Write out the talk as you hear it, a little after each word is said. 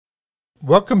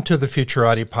Welcome to the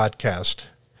Futurati podcast.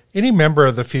 Any member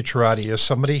of the Futurati is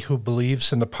somebody who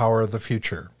believes in the power of the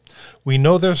future. We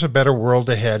know there's a better world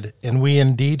ahead, and we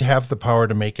indeed have the power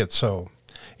to make it so.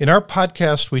 In our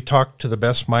podcast, we talk to the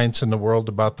best minds in the world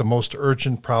about the most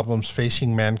urgent problems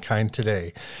facing mankind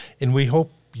today, and we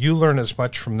hope you learn as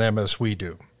much from them as we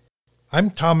do.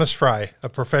 I'm Thomas Fry, a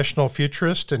professional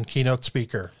futurist and keynote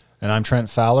speaker. And I'm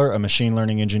Trent Fowler, a machine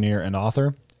learning engineer and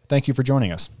author. Thank you for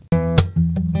joining us.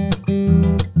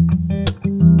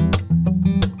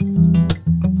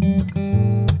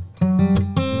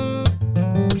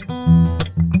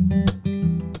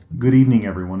 Good evening,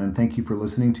 everyone, and thank you for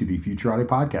listening to the Futurati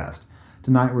podcast.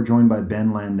 Tonight, we're joined by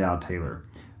Ben Landau-Taylor.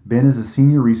 Ben is a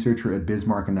senior researcher at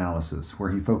Bismarck Analysis, where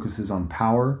he focuses on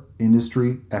power,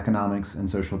 industry, economics, and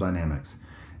social dynamics.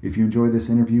 If you enjoy this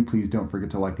interview, please don't forget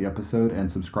to like the episode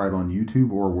and subscribe on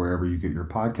YouTube or wherever you get your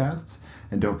podcasts.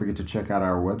 And don't forget to check out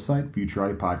our website,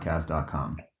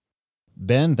 futuratipodcast.com.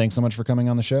 Ben, thanks so much for coming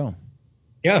on the show.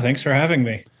 Yeah, thanks for having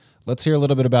me. Let's hear a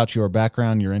little bit about your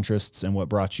background, your interests, and what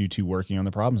brought you to working on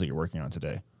the problems that you're working on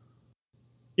today.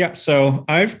 Yeah, so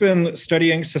I've been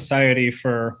studying society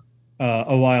for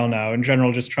a while now, in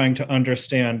general, just trying to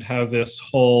understand how this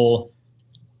whole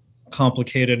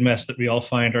complicated mess that we all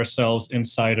find ourselves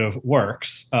inside of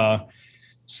works.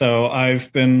 So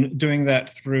I've been doing that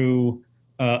through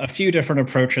a few different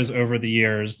approaches over the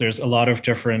years. There's a lot of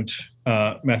different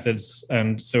methods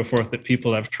and so forth that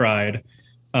people have tried.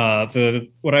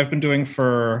 What I've been doing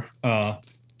for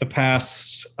the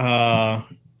past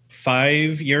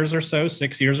 5 years or so,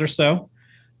 6 years or so,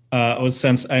 was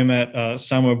since I met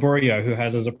Samo Burja, who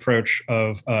has his approach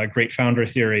of great founder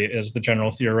theory is the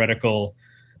general theoretical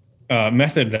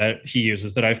method that he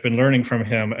uses that I've been learning from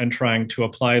him and trying to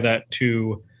apply that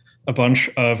to a bunch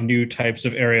of new types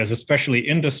of areas, especially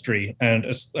industry, and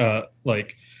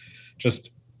just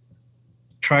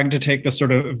trying to take this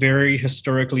sort of very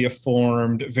historically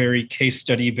informed, very case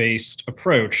study based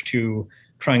approach to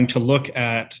trying to look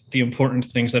at the important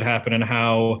things that happen and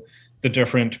how the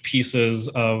different pieces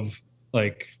of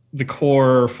like the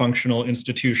core functional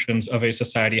institutions of a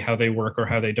society, how they work or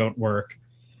how they don't work,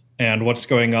 and what's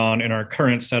going on in our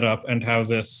current setup and how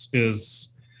this is,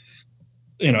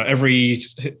 you know,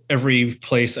 every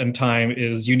place and time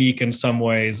is unique in some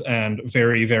ways and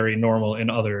very, very normal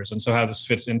in others. And so how this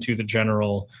fits into the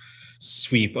general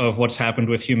sweep of what's happened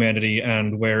with humanity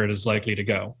and where it is likely to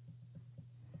go.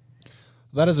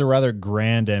 That is a rather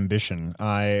grand ambition.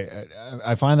 I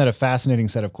find that a fascinating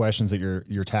set of questions that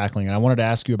you're tackling. And I wanted to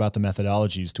ask you about the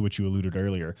methodologies to which you alluded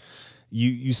earlier.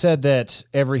 You said that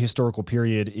every historical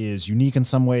period is unique in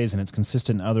some ways and it's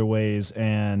consistent in other ways,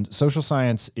 and social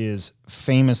science is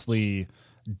famously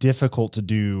difficult to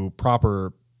do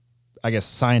proper, I guess,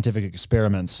 scientific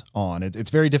experiments on. It's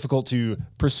very difficult to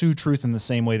pursue truth in the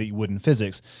same way that you would in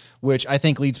physics, which I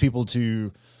think leads people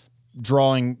to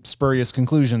drawing spurious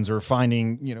conclusions or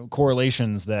finding, you know,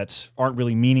 correlations that aren't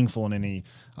really meaningful in any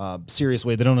serious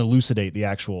way. They don't elucidate the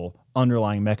actual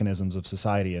underlying mechanisms of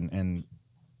society and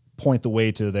point the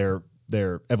way to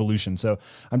their evolution. So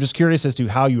I'm just curious as to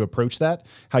how you approach that,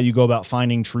 how you go about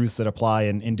finding truths that apply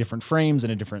in different frames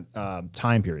and in different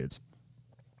time periods.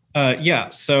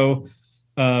 So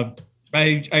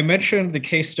I mentioned the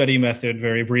case study method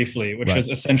very briefly, which is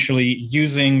essentially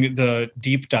using the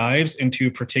deep dives into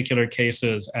particular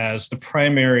cases as the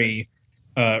primary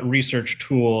research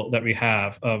tool that we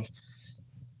have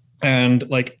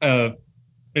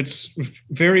it's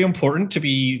very important to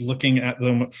be looking at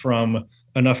them from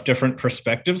enough different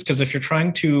perspectives, because if you're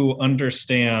trying to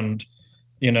understand,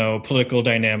 you know, political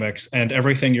dynamics and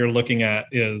everything you're looking at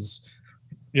is,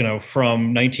 you know,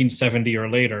 from 1970 or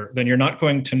later, then you're not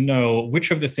going to know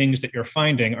which of the things that you're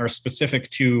finding are specific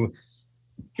to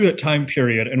the time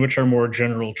period and which are more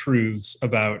general truths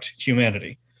about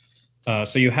humanity.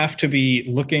 So you have to be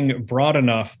looking broad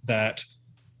enough that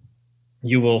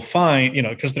you will find, you know,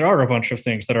 because there are a bunch of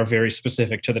things that are very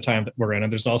specific to the time that we're in.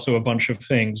 And there's also a bunch of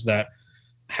things that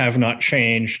have not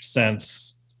changed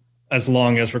since as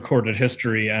long as recorded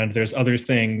history. And there's other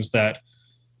things that,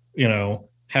 you know,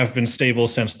 have been stable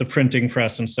since the printing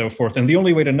press and so forth. And the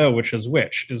only way to know which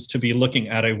is to be looking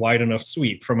at a wide enough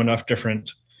sweep from enough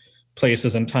different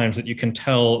places and times that you can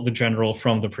tell the general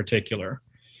from the particular.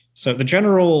 So the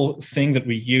general thing that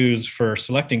we use for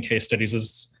selecting case studies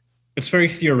is it's very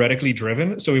theoretically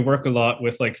driven. So we work a lot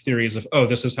with like theories of, oh,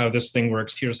 this is how this thing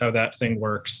works. Here's how that thing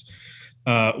works,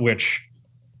 which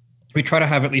we try to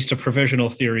have at least a provisional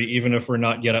theory, even if we're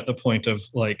not yet at the point of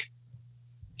like,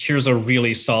 here's a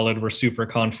really solid, we're super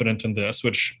confident in this,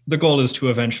 which the goal is to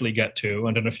eventually get to.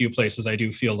 And in a few places, I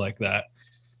do feel like that.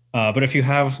 But if you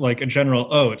have like a general,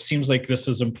 oh, it seems like this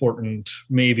is important,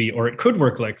 maybe, or it could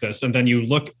work like this, and then you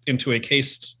look into a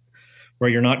case where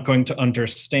you're not going to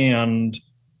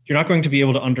be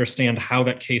able to understand how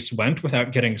that case went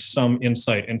without getting some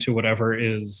insight into whatever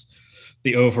is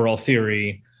the overall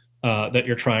theory that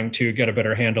you're trying to get a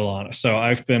better handle on. So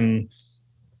I've been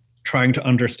trying to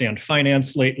understand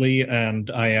finance lately, and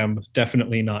I am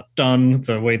definitely not done.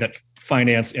 The way that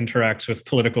finance interacts with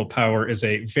political power is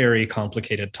a very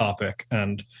complicated topic,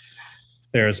 and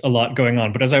there's a lot going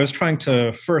on. But as I was trying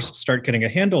to first start getting a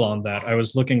handle on that, I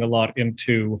was looking a lot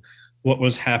into what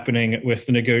was happening with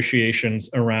the negotiations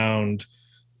around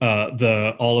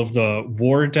all of the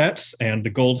war debts and the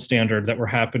gold standard that were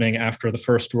happening after the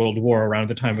First World War around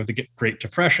the time of the Great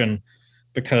Depression,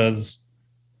 because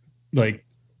like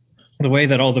the way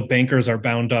that all the bankers are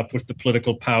bound up with the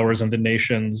political powers and the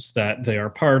nations that they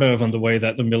are part of, and the way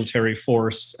that the military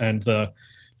force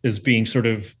is being sort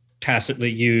of tacitly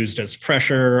used as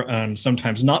pressure and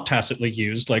sometimes not tacitly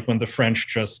used, like when the French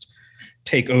just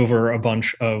take over a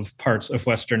bunch of parts of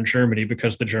Western Germany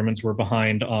because the Germans were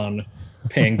behind on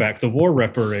paying back the war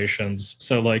reparations.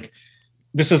 So like,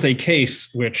 this is a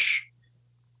case which,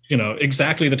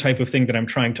 exactly the type of thing that I'm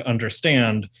trying to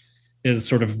understand is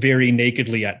sort of very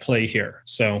nakedly at play here.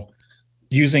 So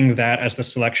using that as the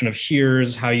selection of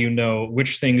here's how you know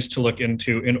which things to look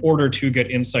into in order to get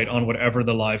insight on whatever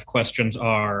the live questions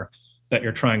are that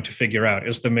you're trying to figure out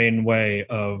is the main way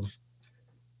of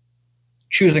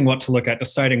choosing what to look at,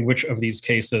 deciding which of these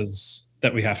cases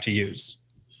that we have to use.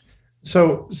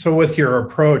 So with your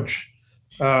approach,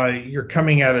 you're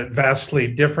coming at it vastly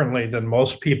differently than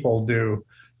most people do.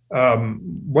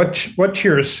 What's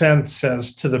your sense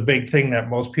as to the big thing that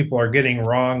most people are getting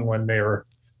wrong when they're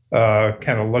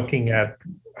kind of looking at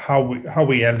how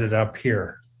we ended up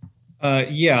here?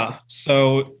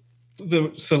 So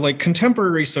like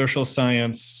contemporary social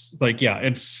science,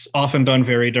 it's often done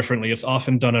very differently. It's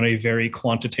often done in a very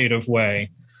quantitative way,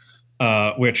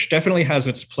 which definitely has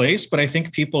its place. But I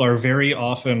think people are very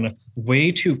often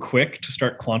way too quick to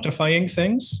start quantifying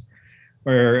things,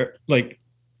 where like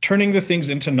turning the things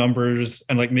into numbers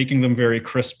and like making them very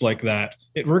crisp like that.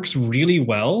 It works really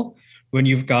well when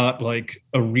you've got like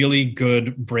a really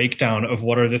good breakdown of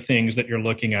what are the things that you're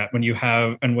looking at, when you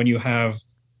have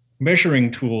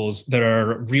measuring tools that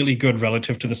are really good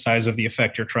relative to the size of the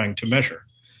effect you're trying to measure.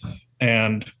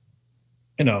 And,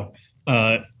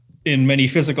 in many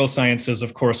physical sciences,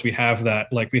 of course, we have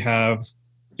that. Like we have,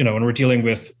 when we're dealing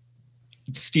with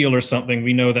steel or something,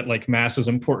 we know that like mass is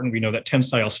important. We know that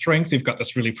tensile strength, we've got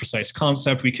this really precise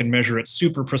concept. We can measure it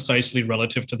super precisely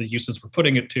relative to the uses we're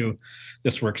putting it to.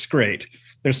 This works great.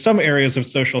 There's some areas of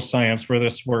social science where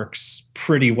this works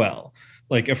pretty well.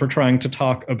 Like if we're trying to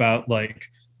talk about like,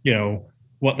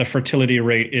 what the fertility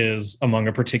rate is among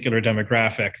a particular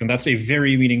demographic, then that's a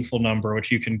very meaningful number,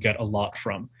 which you can get a lot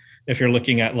from. If you're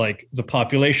looking at like the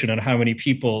population and how many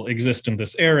people exist in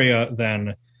this area,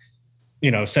 then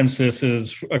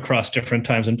censuses across different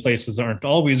times and places aren't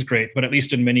always great, but at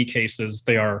least in many cases,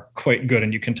 they are quite good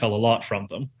and you can tell a lot from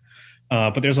them.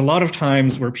 But there's a lot of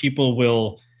times where people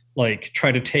will like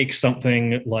try to take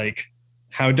something like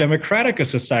how democratic a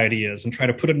society is and try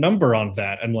to put a number on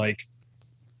that. And like,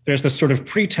 there's this sort of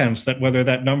pretense that whether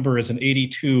that number is an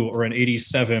 82 or an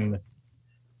 87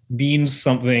 means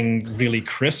something really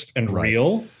crisp and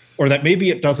real. Or that maybe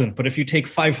it doesn't, but if you take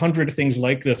 500 things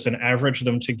like this and average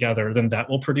them together, then that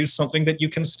will produce something that you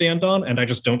can stand on. And I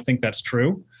just don't think that's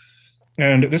true.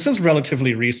 And this is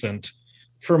relatively recent.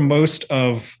 For most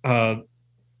of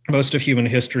human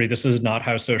history, this is not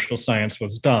how social science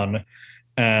was done.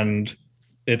 And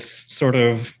it's sort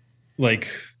of like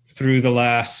through the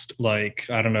last,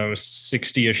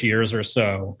 60-ish years or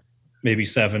so, maybe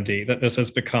 70, that this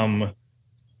has become,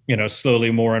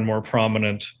 slowly more and more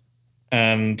prominent.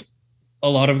 And a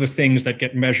lot of the things that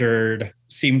get measured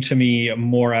seem to me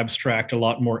more abstract, a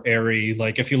lot more airy.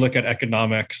 Like if you look at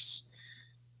economics,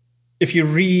 if you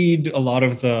read a lot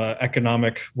of the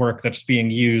economic work that's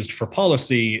being used for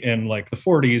policy in like the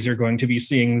 40s, you're going to be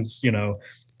seeing,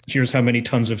 here's how many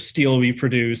tons of steel we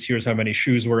produce, here's how many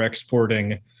shoes we're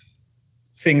exporting,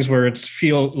 things where it's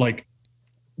feel like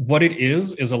what it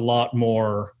is a lot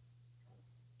more,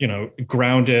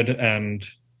 grounded, and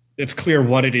it's clear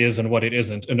what it is and what it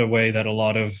isn't in a way that a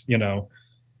lot of,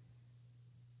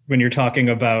 when you're talking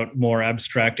about more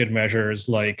abstracted measures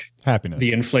like happiness,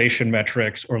 the inflation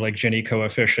metrics or like Gini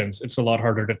coefficients, it's a lot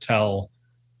harder to tell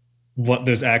what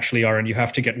those actually are. And you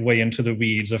have to get way into the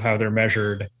weeds of how they're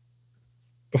measured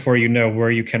before you know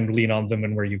where you can lean on them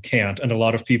and where you can't. And a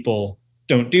lot of people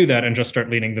don't do that and just start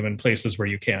leaning them in places where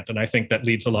you can't. And I think that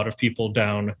leads a lot of people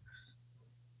down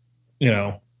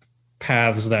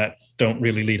paths that don't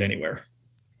really lead anywhere.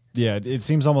 Yeah, it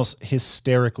seems almost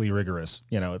hysterically rigorous.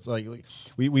 It's like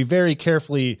we very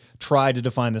carefully try to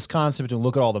define this concept and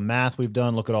look at all the math we've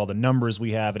done, look at all the numbers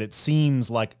we have, and it seems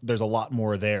like there's a lot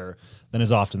more there than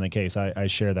is often the case. I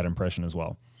share that impression as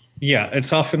well. Yeah,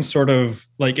 it's often sort of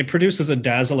like it produces a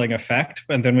dazzling effect,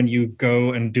 and then when you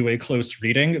go and do a close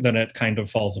reading, then it kind of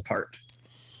falls apart.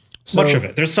 So, much of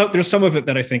it. There's some of it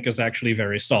that I think is actually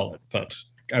very solid, but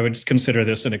I would consider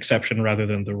this an exception rather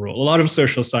than the rule. A lot of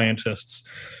social scientists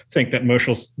think that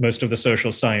most of the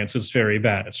social science is very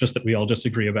bad. It's just that we all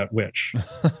disagree about which.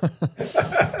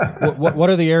 What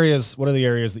are the areas? What are the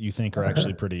areas that you think are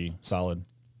actually pretty solid?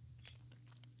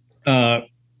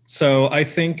 So I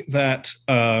think that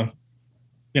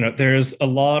there's a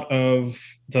lot of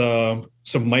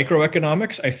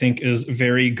microeconomics. I think is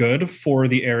very good for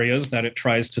the areas that it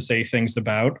tries to say things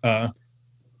about.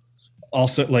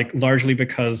 Also, like largely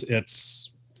because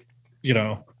it's very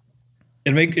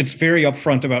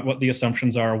upfront about what the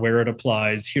assumptions are, where it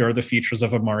applies. Here are the features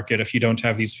of a market. If you don't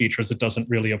have these features, it doesn't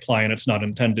really apply, and it's not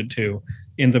intended to.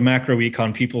 In the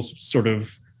macroecon, people sort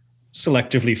of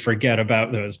selectively forget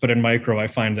about those, but in micro, I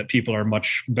find that people are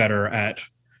much better at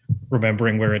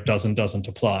remembering where it does and doesn't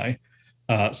apply.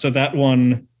 So that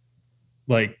one,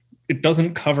 like, it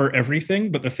doesn't cover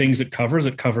everything, but the things it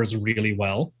covers really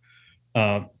well.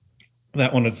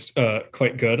 That one is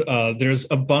quite good. There's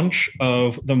a bunch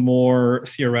of the more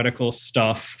theoretical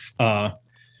stuff from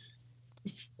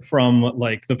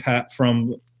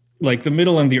the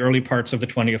middle and the early parts of the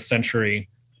 20th century.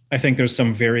 I think there's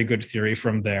some very good theory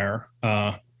from there.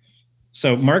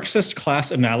 So Marxist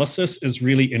class analysis is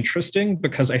really interesting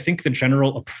because I think the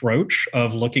general approach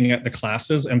of looking at the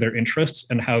classes and their interests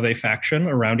and how they faction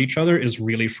around each other is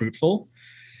really fruitful.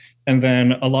 And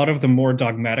then a lot of the more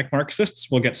dogmatic Marxists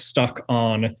will get stuck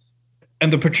on,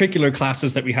 and the particular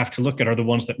classes that we have to look at are the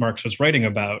ones that Marx was writing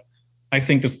about. I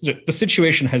think the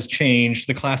situation has changed.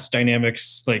 The class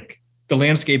dynamics, like the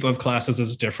landscape of classes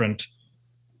is different.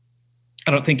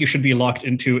 I don't think you should be locked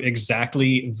into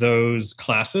exactly those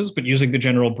classes, but using the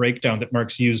general breakdown that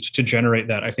Marx used to generate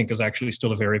that, I think is actually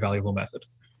still a very valuable method.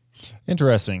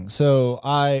 Interesting. So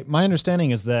my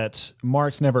understanding is that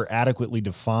Marx never adequately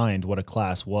defined what a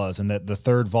class was, and that the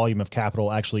third volume of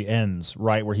Capital actually ends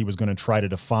right where he was going to try to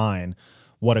define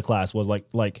what a class was,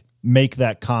 like make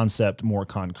that concept more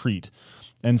concrete.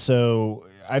 And so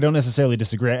I don't necessarily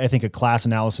disagree. I think a class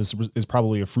analysis is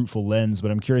probably a fruitful lens, but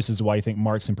I'm curious as to why you think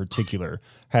Marx in particular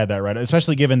had that right,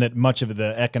 especially given that much of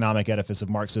the economic edifice of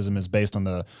Marxism is based on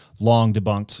the long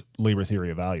debunked labor theory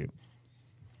of value.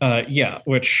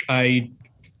 Which I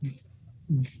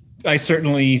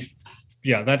certainly,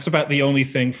 that's about the only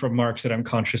thing from Marx that I'm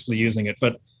consciously using it.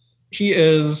 But he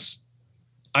is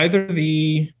either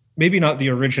maybe not the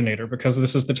originator, because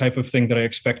this is the type of thing that I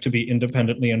expect to be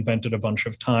independently invented a bunch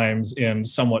of times in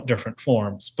somewhat different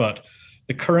forms. But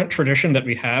the current tradition that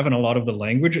we have in a lot of the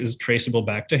language is traceable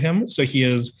back to him. So he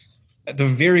is, at the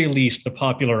very least, the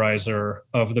popularizer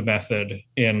of the method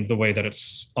in the way that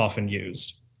it's often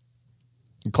used.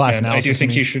 Class analysis. I do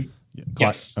think he should.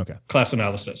 Yes. Okay. Class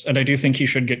analysis. And I do think he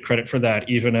should get credit for that,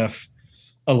 even if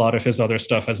a lot of his other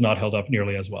stuff has not held up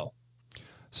nearly as well.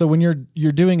 So when you're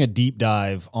doing a deep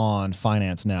dive on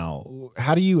finance now,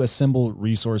 how do you assemble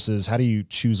resources? How do you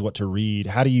choose what to read?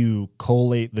 How do you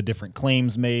collate the different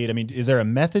claims made? I mean, is there a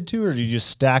method to it, or do you just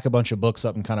stack a bunch of books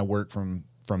up and kind of work from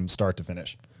start to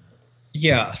finish?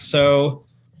 Yeah. So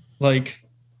like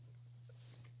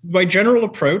my general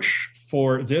approach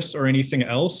for this or anything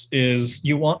else is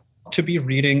you want to be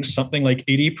reading something like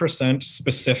 80%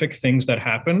 specific things that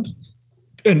happened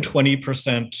and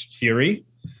 20% theory.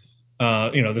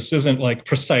 This isn't like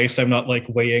precise. I'm not like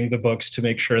weighing the books to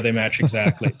make sure they match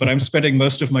exactly, but I'm spending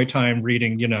most of my time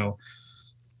reading,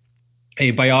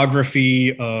 a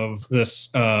biography of this,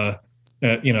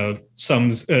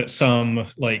 some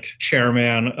like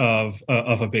chairman of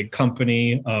a big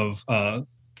company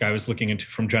I was looking into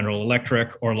from General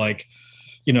Electric, or like,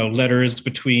 letters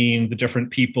between the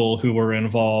different people who were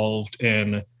involved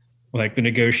in like the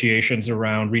negotiations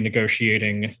around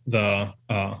renegotiating the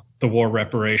war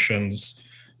reparations,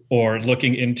 or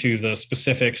looking into the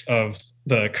specifics of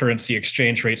the currency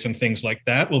exchange rates and things like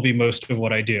that will be most of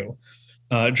what I do.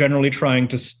 Generally trying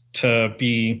to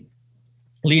be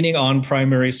leaning on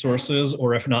primary sources,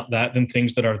 or if not that, then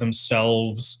things that are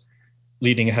themselves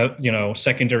leading,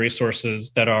 secondary sources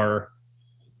that are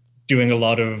doing a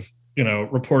lot of,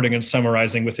 reporting and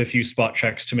summarizing with a few spot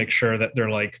checks to make sure that they're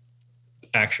like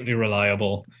actually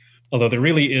reliable. Although there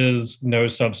really is no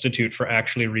substitute for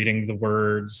actually reading the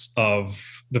words of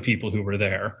the people who were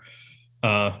there.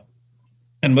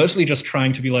 and mostly just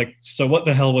trying to be like, so what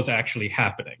the hell was actually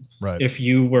happening? Right. If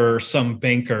you were some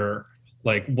banker,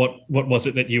 like what was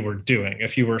it that you were doing?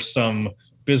 If you were some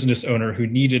business owner who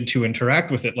needed to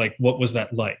interact with it, like what was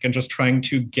that like? And just trying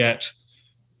to get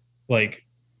like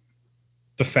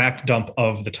the fact dump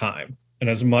of the time in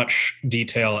as much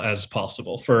detail as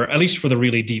possible, for at least for the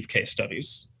really deep case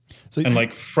studies. So, and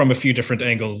like from a few different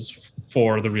angles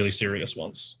for the really serious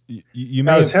ones.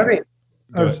 I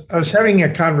was having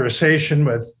a conversation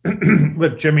with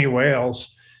with Jimmy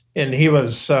Wales, and he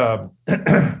was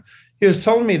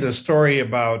telling me the story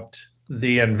about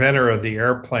the inventor of the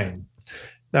airplane.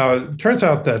 Now, it turns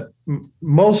out that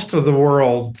most of the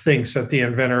world thinks that the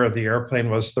inventor of the airplane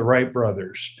was the Wright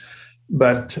brothers,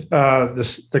 but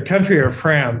the country of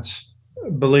France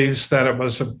believes that it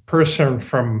was a person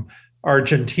from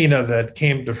Argentina that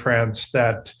came to France,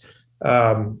 that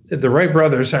the Wright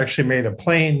brothers actually made a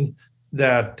plane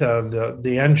that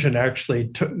the engine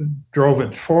actually drove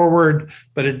it forward,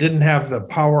 but it didn't have the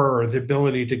power or the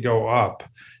ability to go up.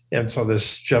 And so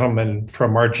this gentleman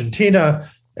from Argentina,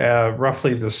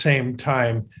 roughly the same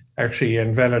time, actually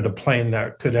invented a plane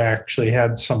that could actually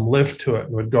had some lift to it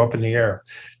and would go up in the air.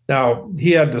 Now,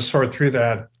 he had to sort through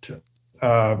that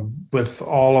with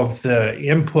all of the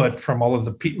input from all of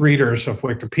the readers of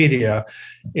Wikipedia,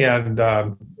 and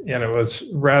it was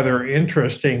rather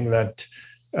interesting that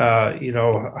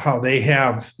how they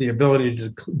have the ability to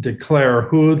declare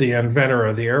who the inventor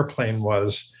of the airplane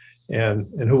was and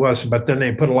who wasn't, but then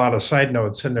they put a lot of side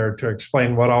notes in there to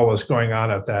explain what all was going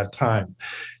on at that time.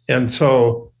 And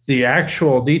so the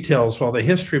actual details, well, the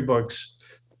history books,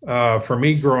 for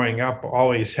me growing up,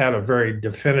 always had a very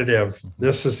definitive,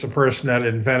 this is the person that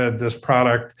invented this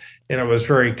product, and it was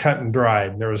very cut and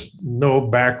dried. There was no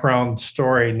background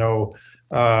story, no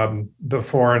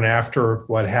before and after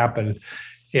what happened.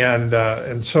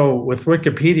 And so with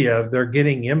Wikipedia, they're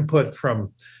getting input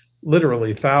from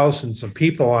literally thousands of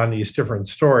people on these different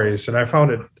stories. And I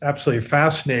found it absolutely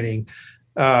fascinating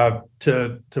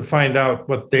to find out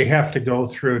what they have to go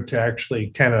through to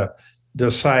actually kind of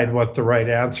decide what the right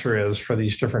answer is for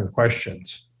these different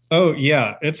questions. Oh,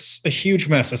 yeah. It's a huge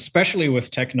mess, especially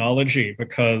with technology,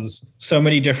 because so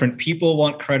many different people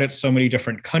want credit. So many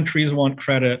different countries want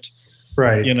credit.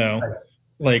 Right.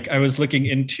 Like I was looking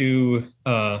into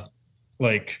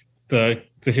like the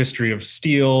history of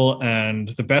steel and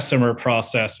the Bessemer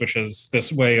process, which is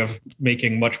this way of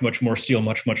making much more steel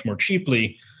much more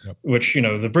cheaply, yep. Which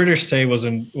the British say was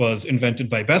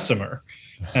invented by Bessemer,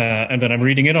 and then I'm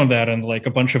reading in on that, and like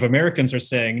a bunch of Americans are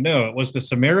saying no, it was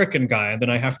this American guy, and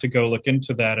then I have to go look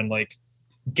into that and like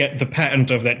get the patent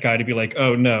of that guy to be like,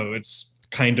 oh no, it's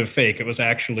kind of fake. It was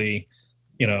actually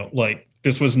like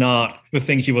this was not the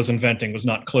thing he was inventing, was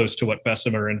not close to what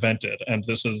Bessemer invented, and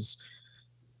this is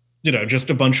just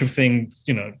a bunch of things,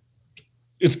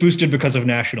 it's boosted because of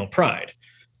national pride.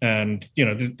 And,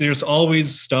 there's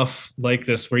always stuff like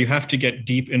this where you have to get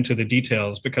deep into the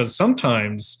details, because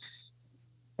sometimes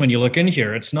when you look in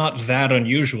here, it's not that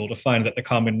unusual to find that the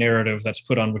common narrative that's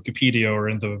put on Wikipedia or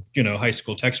in the, high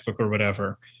school textbook or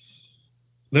whatever,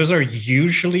 those are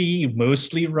usually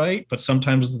mostly right, but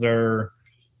sometimes they're,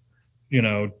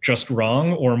 just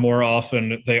wrong, or more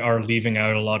often they are leaving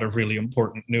out a lot of really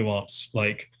important nuance,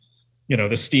 like,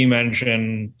 the steam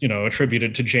engine,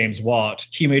 attributed to James Watt.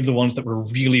 He made the ones that were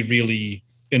really, really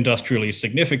industrially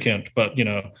significant. But,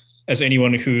 as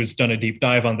anyone who's done a deep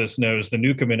dive on this knows, the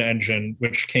Newcomen engine,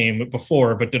 which came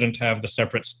before but didn't have the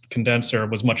separate condenser,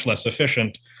 was much less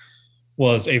efficient,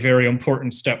 was a very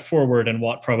important step forward. And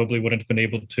Watt probably wouldn't have been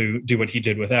able to do what he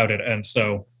did without it. And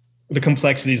so the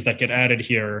complexities that get added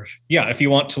here, yeah, if you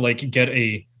want to like get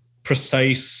a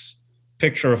precise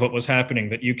picture of what was happening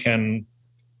that you can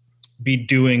be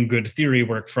doing good theory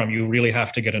work from, you really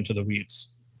have to get into the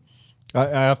weeds.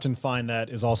 I often find that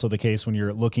is also the case when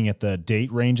you're looking at the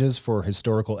date ranges for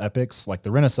historical epics like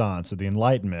the Renaissance or the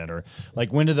Enlightenment, or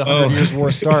like when did the 100 Years' War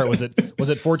start? Was it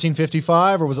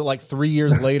 1455, or was it like 3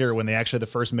 years later when they actually the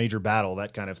first major battle,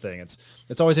 that kind of thing? It's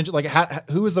always interesting. Like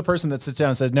who is the person that sits down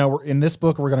and says, no, in this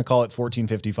book we're going to call it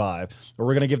 1455, or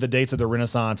we're going to give the dates of the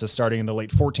Renaissance as starting in the late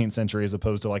 14th century as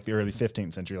opposed to like the early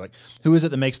 15th century? Like who is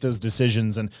it that makes those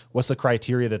decisions, and what's the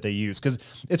criteria that they use? Because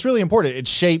it's really important. It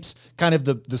shapes kind of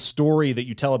the story that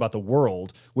you tell about the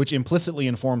world, which implicitly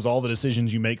informs all the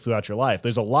decisions you make throughout your life.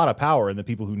 There's a lot of power in the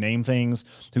people who name things,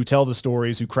 who tell the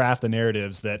stories, who craft the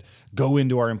narratives that go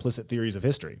into our implicit theories of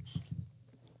history.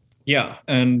 Yeah,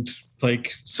 and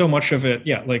like so much of it,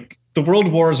 yeah, like the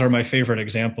world wars are my favorite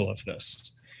example of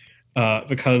this.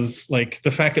 Because like the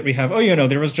fact that we have,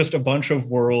 there was just a bunch of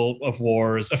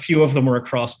wars, a few of them were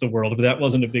across the world, but that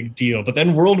wasn't a big deal. But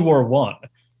then World War I,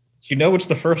 you know it's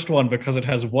the first one because it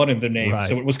has one in the name. Right.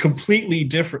 So it was completely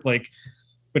different, like,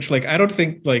 which, like, I don't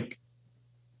think, like,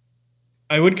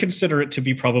 I would consider it to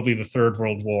be probably the Third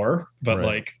World War, but Right.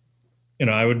 like, you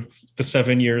know, I would, the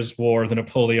 7 Years' War, the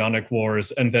Napoleonic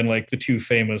Wars, and then like the two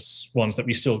famous ones that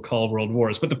we still call world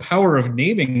wars. But the power of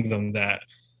naming them that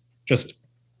just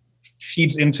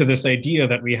feeds into this idea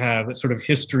that we have, that sort of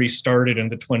history started in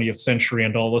the 20th century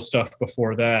and all the stuff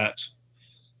before that.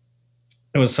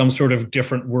 It was some sort of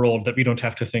different world that we don't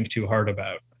have to think too hard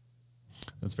about.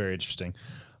 That's very interesting.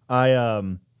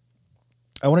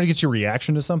 I wanted to get your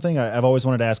reaction to something. I've always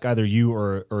wanted to ask either you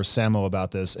or Samo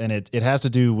about this, and it has to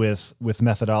do with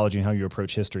methodology and how you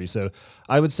approach history. So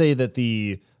I would say that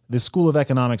the school of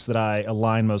economics that I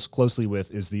align most closely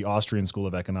with is the Austrian School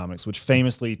of Economics, which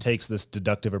famously takes this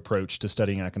deductive approach to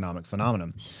studying economic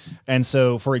phenomenon. And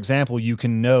so, for example, you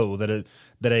can know that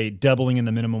a doubling in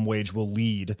the minimum wage will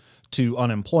lead to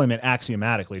unemployment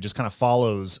axiomatically. It just kind of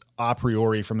follows a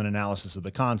priori from an analysis of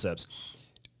the concepts.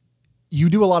 You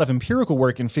do a lot of empirical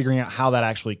work in figuring out how that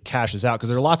actually cashes out, because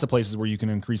there are lots of places where you can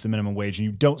increase the minimum wage and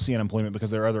you don't see unemployment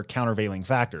because there are other countervailing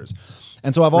factors.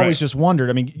 And so I've always just wondered,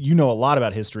 I mean, you know a lot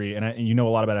about history and you know a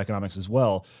lot about economics as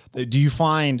well. Do you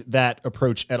find that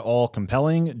approach at all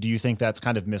compelling? Do you think that's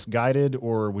kind of misguided,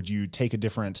 or would you take a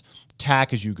different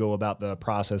tack as you go about the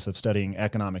process of studying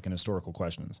economic and historical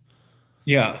questions?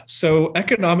 Yeah, so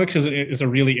economics is a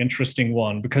really interesting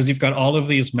one because you've got all of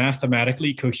these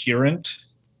mathematically coherent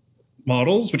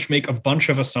models which make a bunch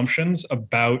of assumptions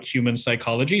about human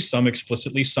psychology, some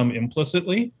explicitly, some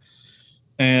implicitly.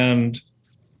 And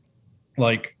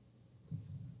like,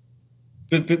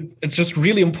 it's just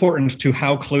really important to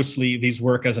how closely these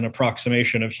work as an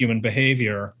approximation of human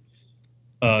behavior.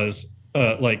 As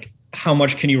like, how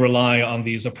much can you rely on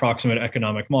these approximate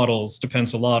economic models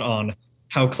depends a lot on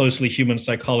how closely human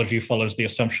psychology follows the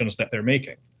assumptions that they're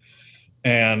making.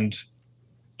 And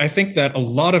I think that a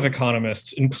lot of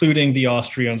economists, including the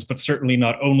Austrians, but certainly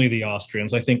not only the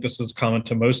Austrians, I think this is common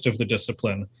to most of the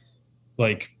discipline,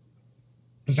 like,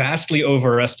 vastly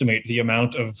overestimate the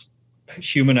amount of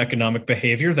human economic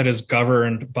behavior that is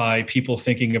governed by people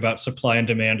thinking about supply and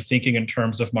demand, thinking in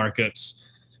terms of markets,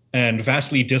 and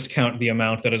vastly discount the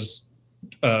amount that is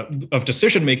of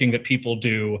decision-making that people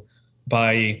do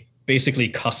by basically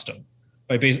custom,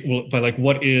 by like,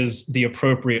 what is the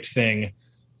appropriate thing.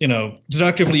 You know,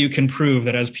 deductively, you can prove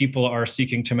that as people are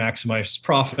seeking to maximize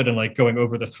profit and like going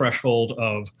over the threshold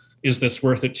of, is this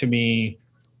worth it to me?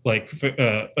 Like,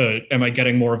 am I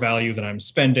getting more value than I'm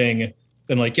spending?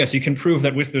 Then, like, yes, you can prove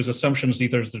that with those assumptions,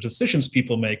 these are the decisions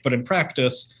people make. But in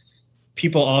practice,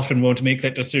 people often won't make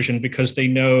that decision because they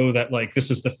know that, like, this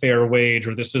is the fair wage,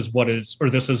 or this is what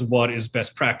is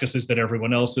best practices that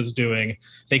everyone else is doing.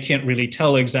 They can't really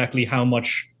tell exactly how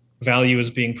much value is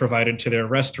being provided to their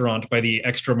restaurant by the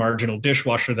extra marginal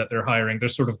dishwasher that they're hiring. They're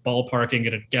sort of ballparking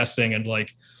it and guessing, and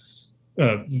like,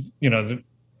 you know,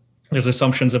 there's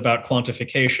assumptions about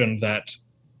quantification that,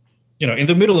 you know, in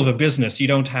the middle of a business, you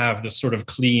don't have this sort of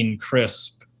clean,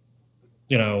 crisp,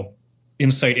 you know,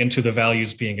 insight into the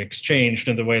values being exchanged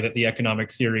in the way that the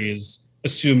economic theories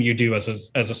assume you do as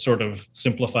a sort of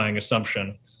simplifying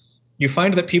assumption. You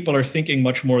find that people are thinking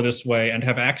much more this way and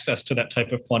have access to that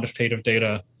type of quantitative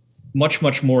data much,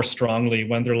 much more strongly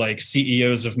when they're like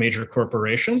CEOs of major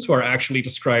corporations, who are actually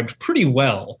described pretty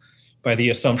well by the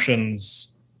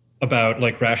assumptions about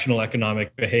like rational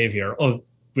economic behavior,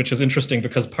 which is interesting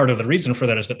because part of the reason for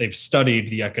that is that they've studied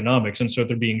the economics, and so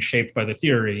they're being shaped by the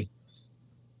theory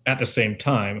at the same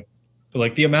time. But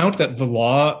like, the amount that the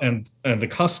law and the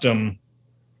custom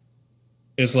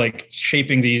is like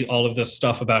shaping all of this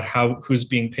stuff about who's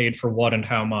being paid for what and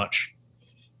how much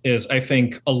is, I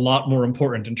think, a lot more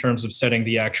important in terms of setting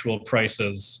the actual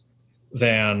prices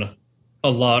than a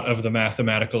lot of the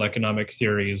mathematical economic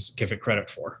theories give it credit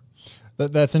for.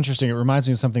 That's interesting. It reminds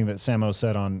me of something that Samo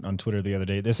said on Twitter the other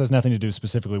day. This has nothing to do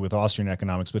specifically with Austrian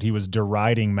economics, but he was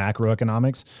deriding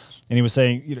macroeconomics. And he was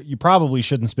saying, you know, you probably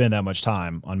shouldn't spend that much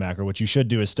time on macro. What you should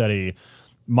do is study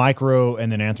micro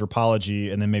and then anthropology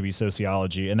and then maybe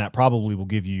sociology. And that probably will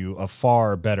give you a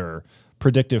far better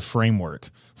predictive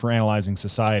framework for analyzing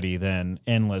society than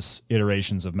endless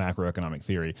iterations of macroeconomic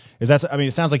theory. I mean,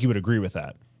 it sounds like you would agree with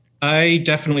that. I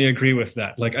definitely agree with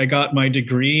that. Like, I got my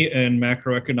degree in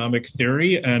macroeconomic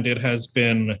theory, and it has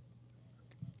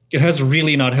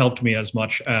really not helped me as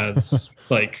much as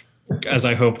like, as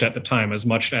I hoped at the time, as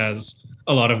much as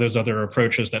a lot of those other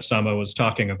approaches that Samo was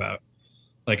talking about.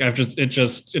 Like,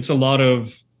 it's a lot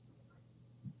of,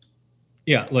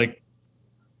 yeah, like,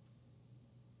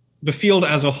 the field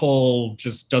as a whole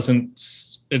just doesn't,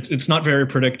 it's not very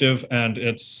predictive, and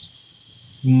it's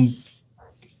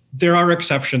there are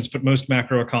exceptions, but most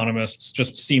macroeconomists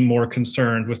just seem more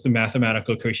concerned with the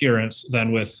mathematical coherence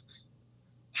than with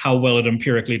how well it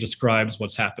empirically describes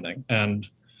what's happening. And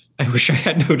I wish I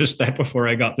had noticed that before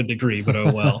I got the degree, but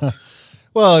oh well.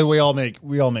 Well, we all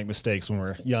make mistakes when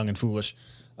we're young and foolish.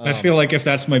 I feel like if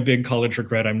that's my big college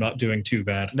regret, I'm not doing too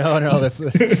bad. No, that's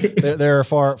there are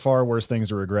far worse things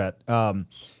to regret.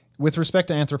 With respect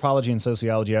to anthropology and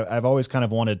sociology, I've always kind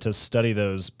of wanted to study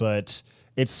those, but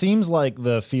it seems like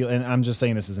the field, and I'm just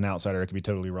saying this as an outsider, I could be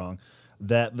totally wrong,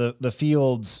 that the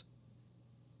fields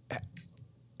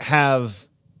have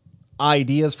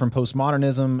ideas from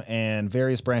postmodernism and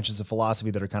various branches of philosophy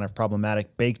that are kind of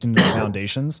problematic baked into the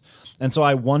foundations. And so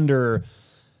I wonder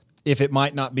if it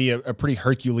might not be a pretty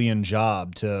Herculean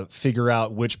job to figure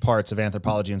out which parts of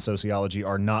anthropology and sociology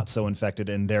are not so infected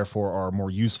and therefore are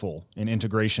more useful in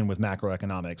integration with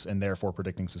macroeconomics and therefore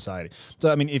predicting society.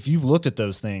 So, I mean, if you've looked at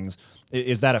those things,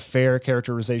 is that a fair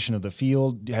characterization of the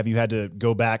field? Have you had to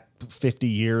go back 50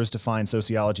 years to find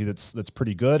sociology that's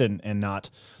pretty good and not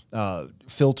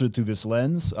filtered through this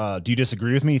lens? Do you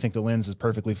disagree with me? You think the lens is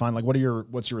perfectly fine? Like,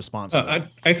 what's your response to that?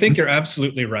 I think you're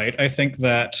absolutely right. I think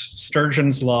that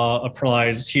Sturgeon's law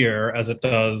applies here as it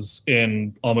does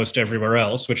in almost everywhere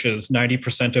else, which is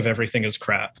 90% of everything is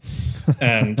crap.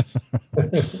 And,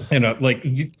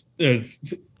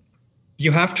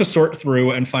 you have to sort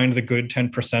through and find the good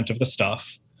 10% of the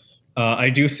stuff. I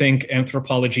do think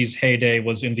anthropology's heyday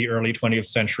was in the early 20th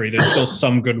century. There's still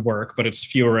some good work, but it's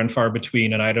fewer and far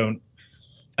between, and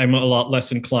I'm a lot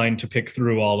less inclined to pick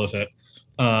through all of it.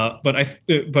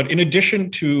 But in addition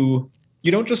to,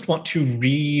 you don't just want to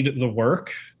read the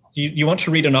work, you want to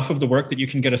read enough of the work that you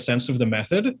can get a sense of the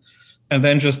method, and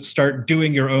then just start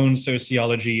doing your own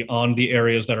sociology on the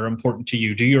areas that are important to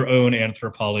you. Do your own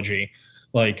anthropology.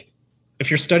 Like, if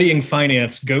you're studying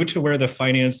finance, go to where the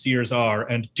financiers are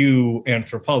and do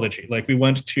anthropology. Like, we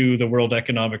went to the World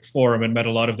Economic Forum and met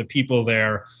a lot of the people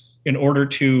there in order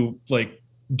to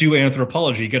do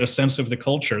anthropology, get a sense of the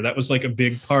culture. That was like a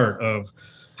big part of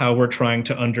how we're trying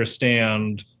to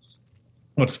understand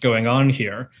what's going on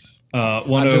here.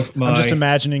 I'm just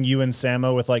imagining you and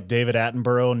Samo with David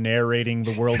Attenborough narrating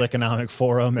the World Economic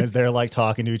Forum as they're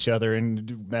talking to each other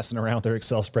and messing around with their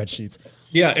Excel spreadsheets.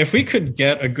 Yeah, if we could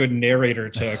get a good narrator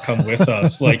to come with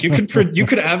us, you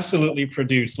could absolutely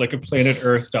produce a Planet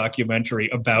Earth documentary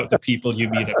about the people you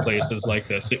meet at places like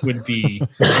this. It would be,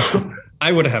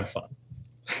 I would have fun.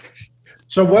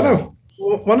 So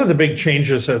one of the big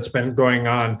changes that's been going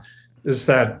on is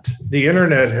that the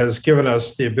internet has given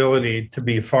us the ability to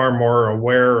be far more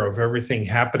aware of everything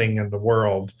happening in the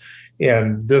world.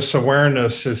 And this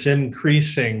awareness is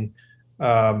increasing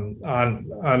on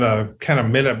a kind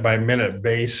of minute by minute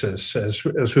basis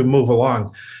as we move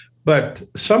along. But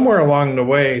somewhere along the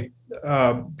way,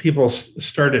 people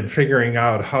started figuring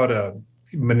out how to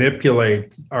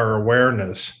manipulate our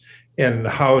awareness and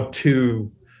how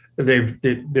to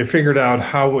they figured out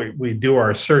how we do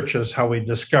our searches, how we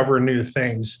discover new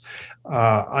things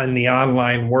on the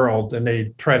online world, and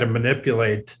they try to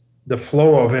manipulate the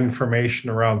flow of information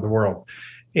around the world.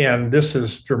 And this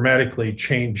has dramatically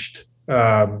changed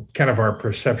kind of our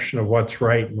perception of what's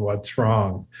right and what's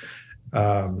wrong.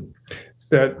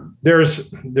 That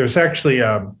there's actually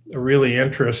a really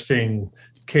interesting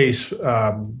case.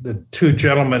 The two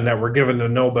gentlemen that were given the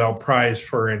Nobel Prize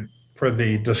for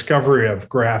the discovery of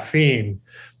graphene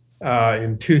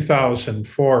in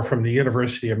 2004 from the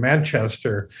University of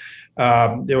Manchester.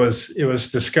 It was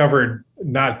discovered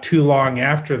not too long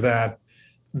after that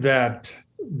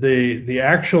the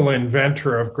actual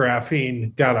inventor of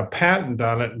graphene got a patent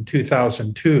on it in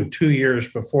 2002, 2 years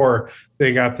before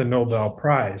they got the Nobel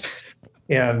Prize.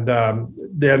 And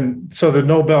so the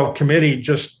Nobel Committee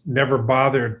just never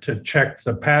bothered to check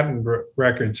the patent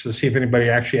records to see if anybody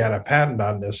actually had a patent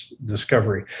on this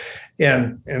discovery.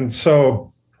 And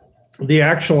so the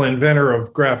actual inventor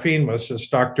of graphene was this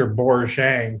Dr. Bo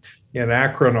Zhang in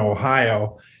Akron,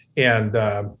 Ohio. And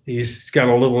he's got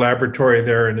a little laboratory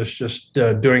there and is just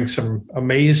doing some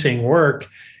amazing work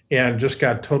and just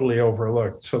got totally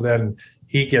overlooked. So then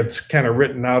he gets kind of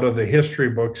written out of the history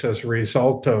books as a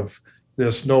result of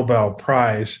this Nobel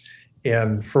Prize,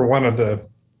 and for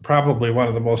probably one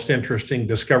of the most interesting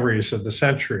discoveries of the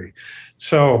century.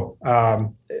 So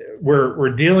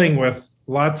we're dealing with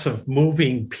lots of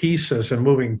moving pieces and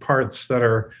moving parts that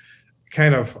are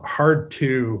kind of hard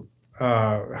to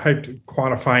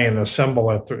quantify and assemble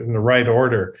in the right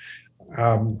order.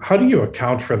 How do you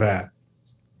account for that?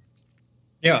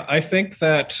 Yeah, I think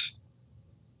that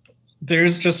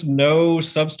there's just no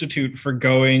substitute for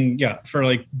doing the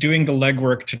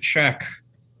legwork to check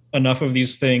enough of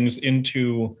these things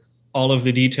into all of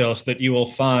the details, that you will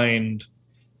find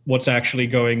what's actually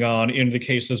going on in the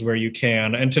cases where you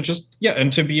can, and to just, yeah,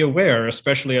 and to be aware,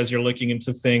 especially as you're looking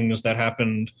into things that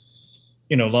happened,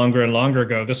 longer and longer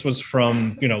ago. This was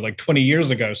from, like 20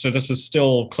 years ago. So this is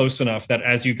still close enough that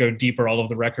as you go deeper, all of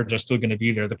the records are still going to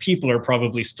be there. The people are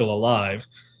probably still alive.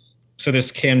 So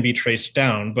this can be traced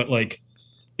down. But like,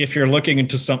 if you're looking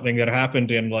into something that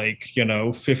happened in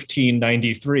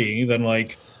 1593, then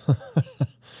like,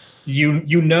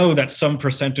 you know that some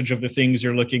percentage of the things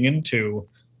you're looking into,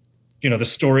 the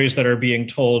stories that are being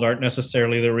told aren't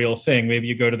necessarily the real thing. Maybe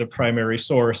you go to the primary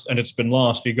source and it's been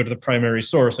lost. Or you go to the primary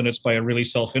source and it's by a really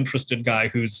self-interested guy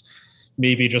who's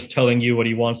maybe just telling you what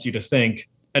he wants you to think.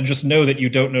 And just know that you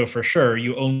don't know for sure.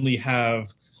 You only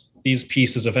have these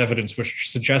pieces of evidence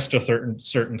which suggest a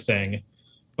certain thing.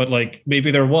 But like, maybe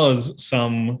there was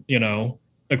some,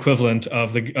 equivalent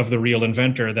of the real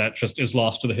inventor that just is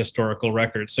lost to the historical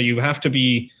record. So you have to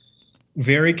be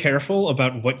very careful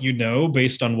about what you know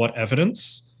based on what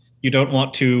evidence. You don't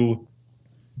want to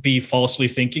be falsely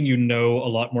thinking you know a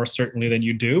lot more certainly than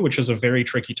you do, which is a very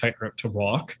tricky tightrope to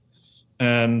walk.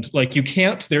 And like,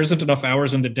 there isn't enough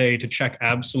hours in the day to check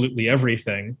absolutely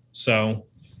everything. So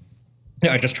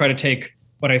yeah, I just try to take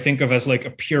what I think of as like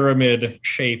a pyramid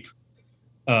shape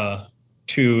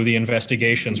to the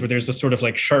investigations, where there's a sort of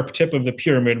like sharp tip of the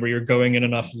pyramid where you're going in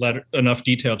enough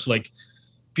detail to like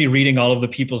be reading all of the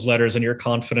people's letters, and you're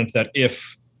confident that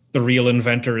if the real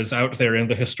inventor is out there in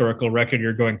the historical record,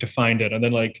 you're going to find it. And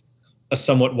then like a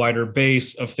somewhat wider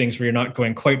base of things where you're not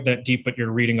going quite that deep, but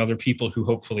you're reading other people who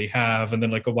hopefully have. And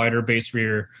then like a wider base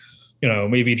where you're,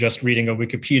 maybe just reading a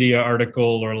Wikipedia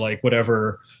article or like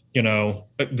whatever,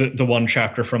 the one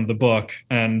chapter from the book,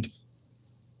 and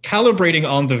calibrating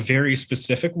on the very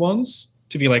specific ones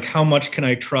to be like, how much can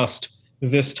I trust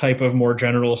this type of more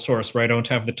general source where I don't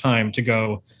have the time to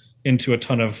go into a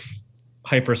ton of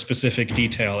hyper-specific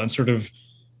detail, and sort of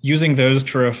using those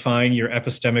to refine your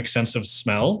epistemic sense of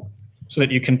smell so that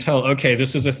you can tell, okay,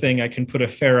 this is a thing I can put a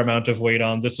fair amount of weight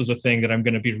on. This is a thing that I'm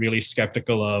going to be really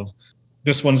skeptical of.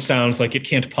 This one sounds like it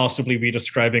can't possibly be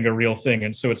describing a real thing,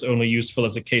 and so it's only useful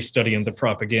as a case study in the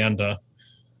propaganda.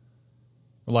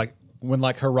 Like, when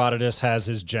like Herodotus has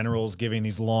his generals giving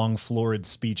these long florid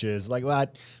speeches, like, well, I'm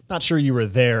not sure you were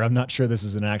there. I'm not sure this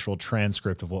is an actual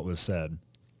transcript of what was said.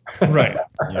 Right.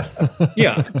 Yeah.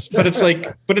 Yeah. But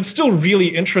it's still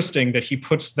really interesting that he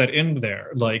puts that in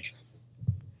there. Like,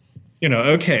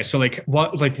 okay, so like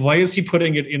why is he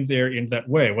putting it in there in that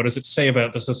way? What does it say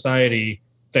about the society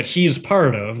that he's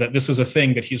part of, that this is a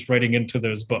thing that he's writing into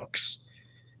those books?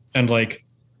 And like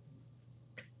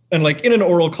in an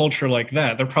oral culture like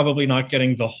that, they're probably not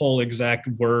getting the whole exact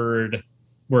word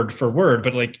for word,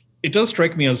 but like, it does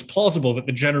strike me as plausible that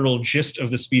the general gist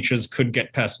of the speeches could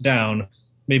get passed down.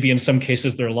 Maybe in some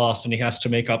cases they're lost and he has to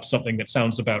make up something that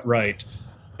sounds about right.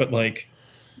 But like,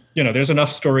 there's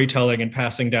enough storytelling and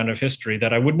passing down of history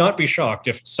that I would not be shocked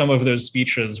if some of those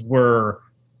speeches were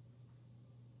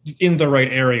in the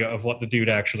right area of what the dude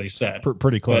actually said.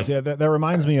 Pretty close. But, yeah, that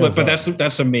reminds me of... But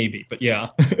that's a maybe, but yeah.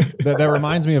 that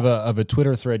reminds me of a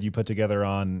Twitter thread you put together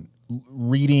on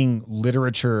reading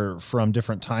literature from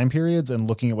different time periods and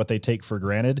looking at what they take for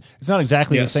granted. It's not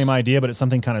exactly the same idea, but it's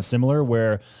something kind of similar,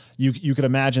 where you could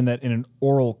imagine that in an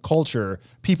oral culture,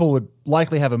 people would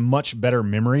likely have a much better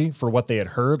memory for what they had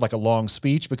heard, like a long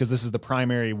speech, because this is the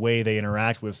primary way they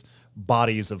interact with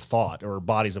bodies of thought or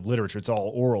bodies of literature. It's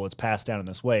all oral. It's passed down in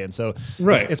this way. And so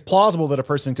it's plausible that a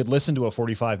person could listen to a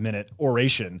 45-minute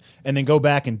oration and then go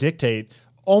back and dictate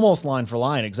almost line for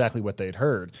line exactly what they'd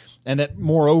heard. And that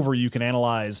moreover, you can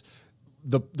analyze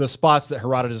the spots that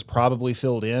Herodotus probably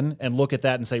filled in and look at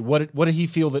that and say, what did he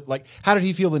feel that, like, how did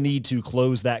he feel the need to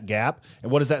close that gap?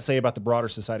 And what does that say about the broader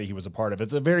society he was a part of?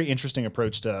 It's a very interesting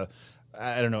approach to,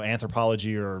 I don't know,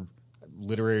 anthropology or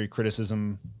literary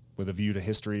criticism with a view to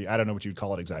history. I don't know what you'd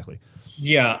call it exactly.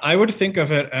 Yeah, I would think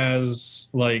of it as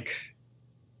like,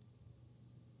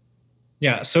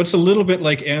 yeah, so it's a little bit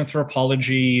like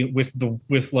anthropology with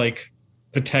like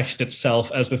the text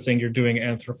itself as the thing you're doing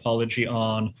anthropology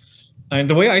on. And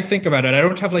the way I think about it, I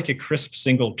don't have like a crisp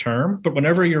single term, but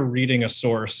whenever you're reading a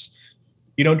source,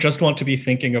 you don't just want to be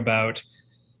thinking about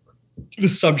the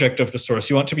subject of the source.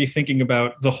 You want to be thinking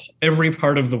about every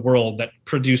part of the world that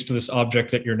produced this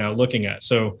object that you're now looking at.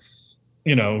 So,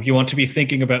 you want to be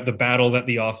thinking about the battle that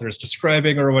the author is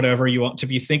describing or whatever. You want to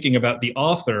be thinking about the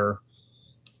author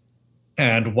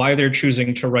and why they're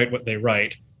choosing to write what they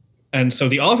write. And so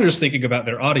the author is thinking about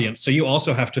their audience. So you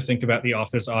also have to think about the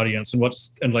author's audience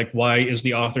and why is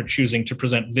the author choosing to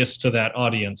present this to that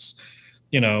audience?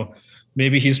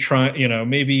 maybe he's trying,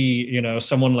 maybe,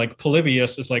 someone like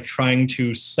Polybius is like trying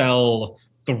to sell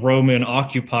the Roman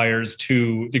occupiers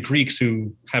to the Greeks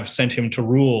who have sent him to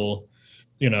rule.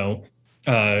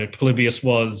 Polybius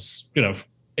was,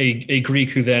 a Greek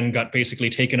who then got basically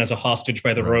taken as a hostage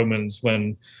by the Romans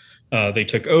when they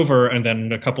took over, and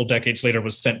then a couple decades later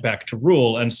was sent back to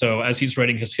rule. And so as he's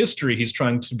writing his history, he's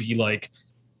trying to be like,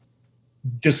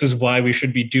 this is why we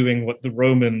should be doing what the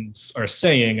Romans are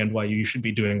saying and why you should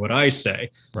be doing what I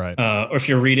say. Right. Or if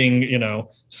you're reading,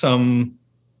 some,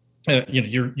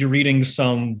 you're reading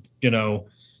some,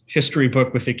 history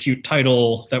book with a cute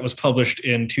title that was published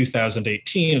in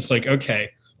 2018. It's like, okay,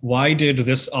 why did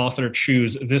this author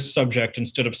choose this subject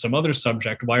instead of some other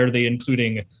subject? Why are they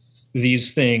including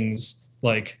these things?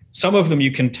 Like, some of them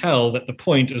you can tell that the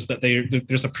point is that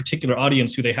there's a particular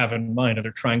audience who they have in mind and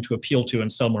they're trying to appeal to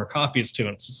and sell more copies to.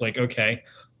 And it's like, okay,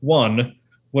 one,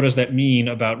 what does that mean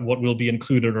about what will be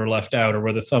included or left out, or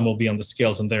where the thumb will be on the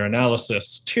scales in their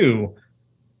analysis? Two,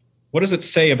 what does it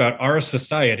say about our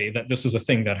society that this is a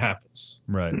thing that happens?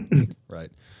 Right. Right.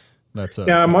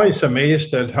 Yeah, I'm always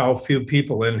amazed at how few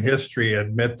people in history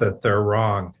admit that they're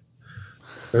wrong.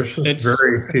 There's just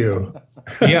very few.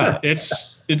 Yeah,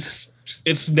 it's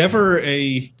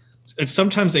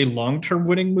sometimes a long-term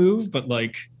winning move, but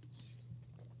like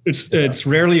it's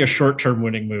rarely a short-term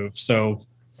winning move. So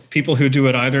people who do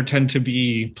it either tend to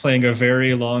be playing a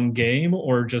very long game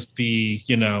or just be,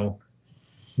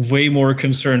 way more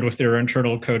concerned with their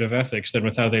internal code of ethics than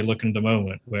with how they look in the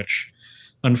moment, which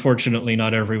unfortunately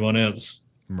not everyone is.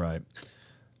 Right.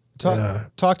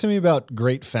 Talk to me about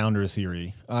great founder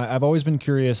theory. I've always been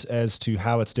curious as to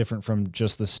how it's different from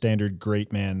just the standard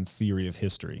great man theory of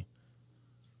history.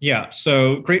 Yeah,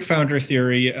 so great founder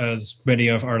theory, as many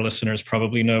of our listeners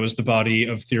probably know, is the body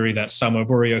of theory that Samo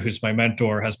Buria, who's my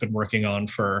mentor, has been working on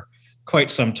for quite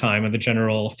some time, and the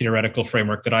general theoretical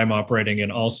framework that I'm operating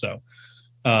in also.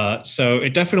 So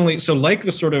it definitely, like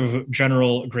the sort of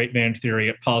general great man theory,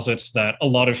 it posits that a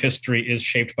lot of history is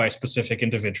shaped by specific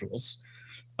individuals.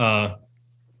 And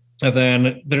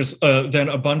then there's then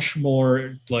a bunch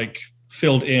more like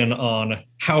filled in on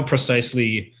how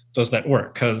precisely does that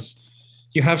work? Because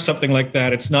you have something like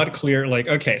that, it's not clear, like,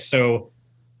 okay, so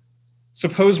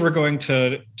suppose we're going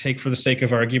to take for the sake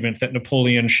of argument that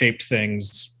Napoleon shaped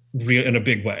things in a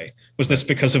big way. Was this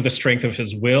because of the strength of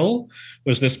his will?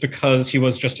 Was this because he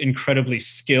was just incredibly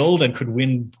skilled and could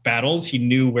win battles? He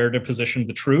knew where to position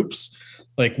the troops.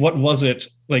 Like, what was it?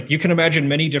 Like, you can imagine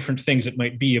many different things it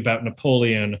might be about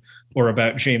Napoleon or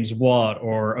about James Watt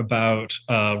or about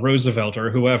Roosevelt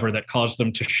or whoever that caused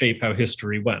them to shape how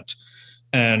history went.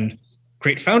 And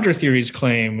great founder theory's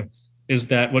claim is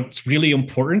that what's really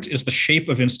important is the shape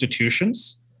of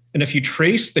institutions. And if you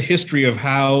trace the history of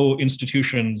how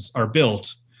institutions are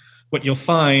built, what you'll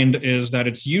find is that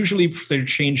it's usually they're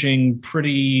changing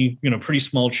pretty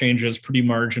small changes, pretty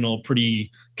marginal, pretty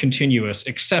continuous,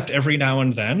 except every now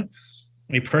and then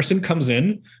a person comes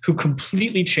in who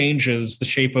completely changes the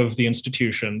shape of the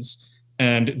institutions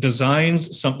and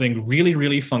designs something really,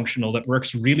 really functional that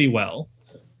works really well.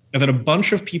 And then a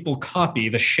bunch of people copy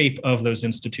the shape of those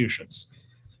institutions.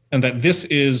 And that this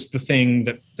is the thing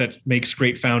that makes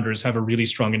great founders have a really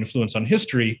strong influence on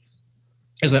history,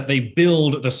 is that they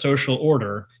build the social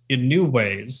order in new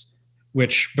ways,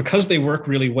 which, because they work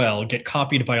really well, get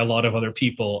copied by a lot of other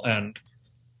people and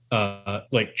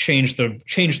change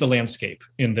the landscape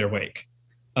in their wake.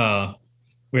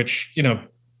 Which,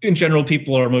 in general,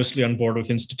 people are mostly on board with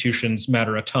institutions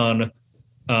matter a ton.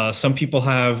 Some people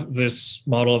have this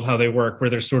model of how they work where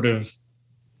they're sort of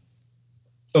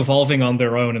evolving on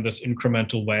their own in this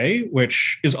incremental way,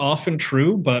 which is often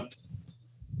true, but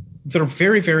they're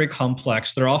very, very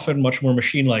complex. They're often much more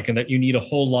machine-like in that you need a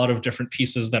whole lot of different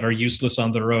pieces that are useless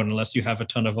on their own unless you have a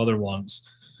ton of other ones.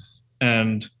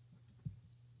 And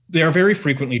they are very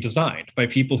frequently designed by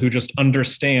people who just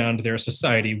understand their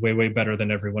society way, way better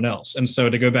than everyone else. And so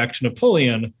to go back to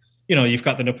Napoleon, you've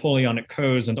got the Napoleonic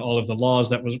codes and all of the laws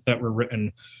that were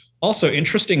written. Also,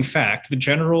 interesting fact, the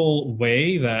general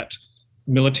way that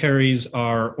militaries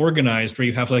are organized, where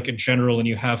you have like a general and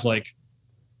you have like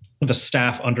the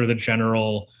staff under the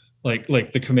general, like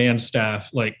the command staff,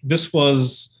 like this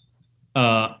was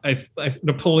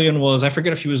Napoleon was, I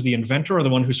forget if he was the inventor or the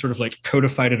one who sort of like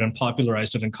codified it and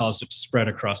popularized it and caused it to spread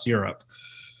across Europe.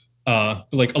 But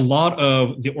like a lot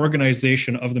of the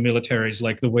organization of the militaries,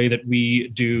 like the way that we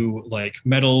do like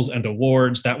medals and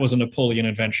awards, that was a Napoleon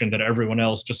invention that everyone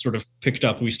else just sort of picked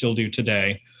up. We still do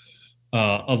today.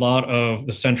 A lot of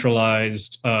the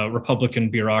centralized Republican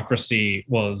bureaucracy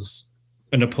was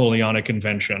a Napoleonic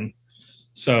invention.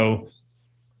 So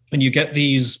and you get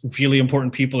these really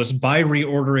important people is by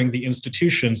reordering the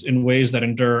institutions in ways that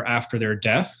endure after their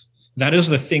death. That is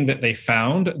the thing that they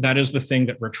found. That is the thing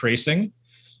that we're tracing.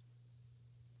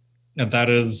 And that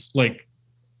is like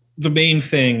the main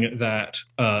thing that,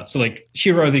 so like,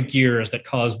 here are the gears that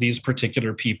cause these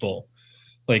particular people.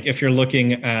 Like, if you're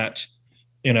looking at,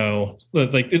 you know,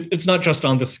 like it's not just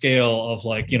on the scale of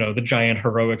like, you know, the giant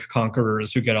heroic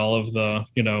conquerors who get all of the,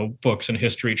 you know, books and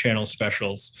History Channel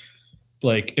specials.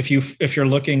 Like, if you're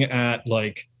looking at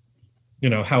like, you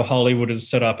know, how Hollywood is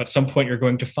set up, at some point you're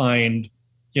going to find,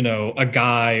 you know, a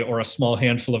guy or a small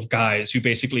handful of guys who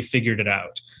basically figured it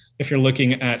out. If you're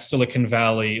looking at Silicon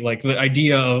Valley, like the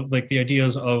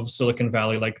ideas of Silicon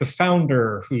Valley, like the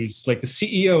founder who's like the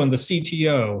CEO and the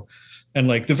CTO, and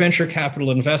like the venture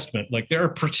capital investment, like there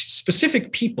are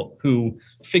specific people who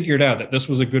figured out that this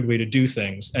was a good way to do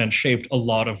things and shaped a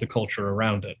lot of the culture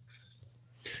around it.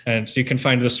 And so you can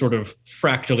find this sort of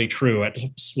fractally true at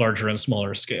larger and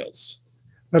smaller scales.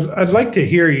 I'd like to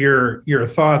hear your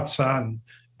thoughts on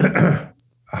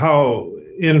how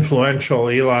influential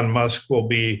Elon Musk will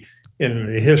be in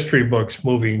the history books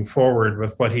moving forward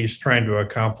with what he's trying to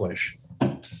accomplish.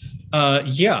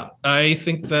 Yeah, I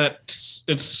think that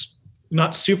it's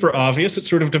not super obvious. It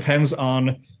sort of depends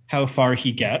on how far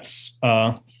he gets.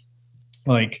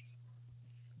 Like,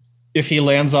 if he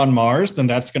lands on Mars, then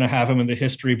that's going to have him in the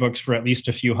history books for at least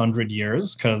a few hundred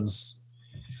years, because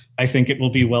I think it will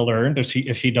be well earned if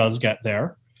he does get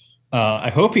there. I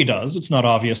hope he does. It's not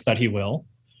obvious that he will.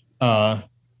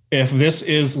 If this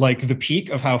is like the peak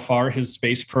of how far his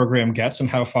space program gets and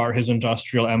how far his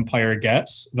industrial empire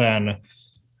gets, then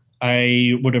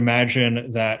I would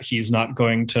imagine that he's not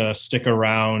going to stick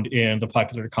around in the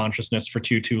popular consciousness for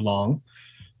too long.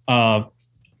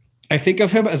 I think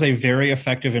of him as a very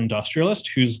effective industrialist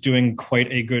who's doing quite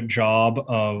a good job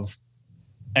of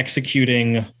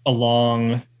executing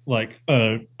along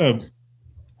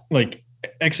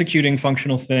executing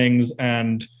functional things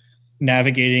and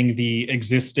navigating the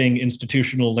existing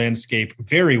institutional landscape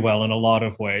very well in a lot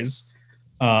of ways.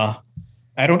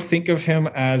 I don't think of him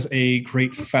as a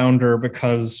great founder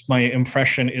because my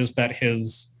impression is that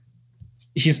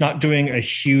he's not doing a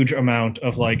huge amount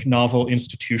of like novel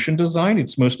institution design.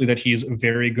 It's mostly that he's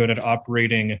very good at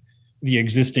operating the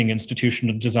existing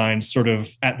institutional designs sort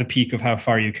of at the peak of how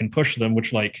far you can push them,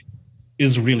 which like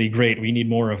is really great. We need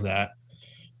more of that.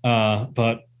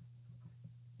 But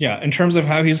yeah, in terms of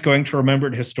how he's going to remember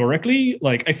it historically,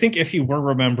 like I think if he were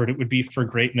remembered, it would be for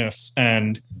greatness,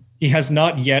 and he has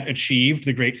not yet achieved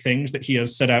the great things that he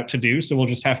has set out to do. So we'll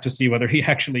just have to see whether he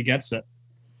actually gets it.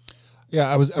 Yeah,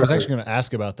 I was actually going to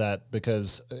ask about that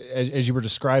because as you were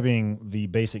describing the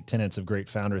basic tenets of great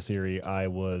founder theory, I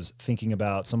was thinking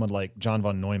about someone like John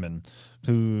von Neumann,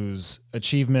 whose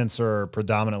achievements are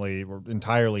predominantly or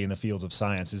entirely in the fields of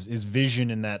science. His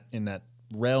vision in that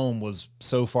realm was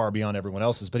so far beyond everyone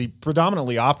else's, but he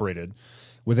predominantly operated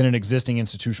within an existing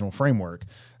institutional framework.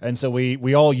 And so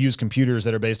we all use computers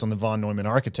that are based on the von Neumann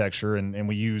architecture, and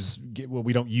we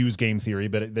don't use game theory,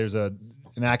 but there's an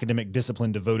academic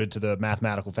discipline devoted to the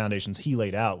mathematical foundations he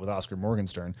laid out with Oscar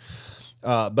Morgenstern.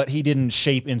 But he didn't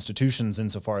shape institutions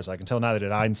insofar as I can tell. Neither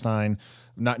did Einstein.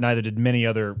 Neither did many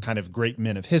other kind of great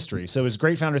men of history. So is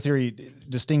great founder theory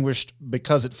distinguished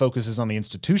because it focuses on the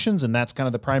institutions, and that's kind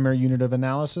of the primary unit of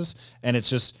analysis, and it's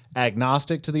just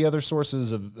agnostic to the other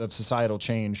sources of societal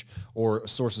change or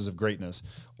sources of greatness?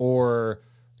 Or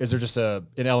is there just an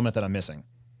element that I'm missing?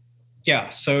 Yeah,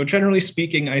 so generally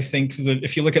speaking, I think that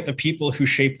if you look at the people who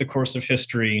shape the course of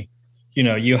history, you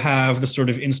know, you have the sort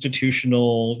of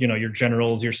institutional, you know, your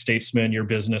generals, your statesmen, your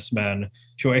businessmen,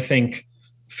 who I think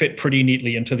fit pretty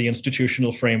neatly into the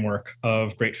institutional framework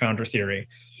of great founder theory.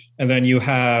 And then you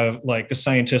have like the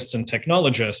scientists and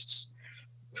technologists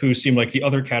who seem like the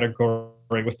other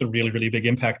category with the really, really big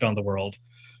impact on the world.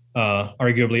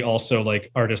 Arguably also like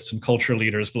artists and culture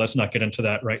leaders, but let's not get into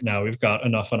that right now. We've got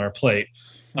enough on our plate.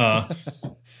 So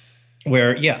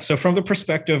from the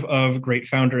perspective of great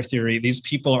founder theory, these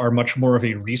people are much more of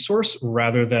a resource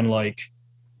rather than like,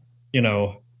 you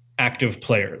know, active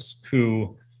players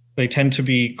who they tend to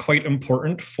be quite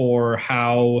important for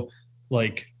how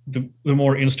like the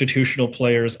more institutional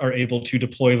players are able to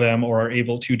deploy them or are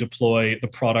able to deploy the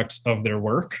products of their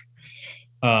work.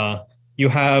 You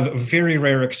have very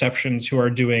rare exceptions who are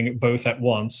doing both at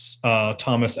once.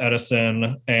 Thomas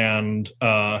Edison and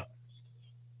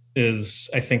is,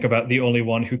 I think, about the only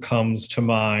one who comes to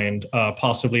mind,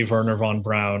 possibly Werner von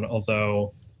Braun,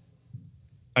 although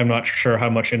I'm not sure how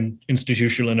much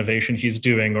institutional innovation he's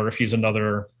doing or if he's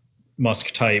another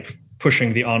Musk type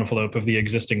pushing the envelope of the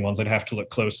existing ones. I'd have to look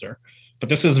closer. But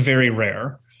this is very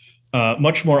rare.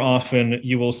 much more often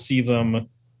you will see them,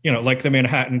 like the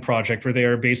Manhattan Project, where they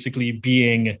are basically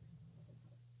being,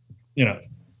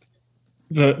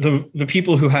 the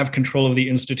people who have control of the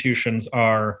institutions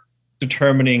are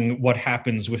determining what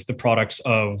happens with the products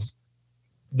of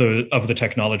the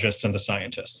technologists and the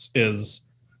scientists is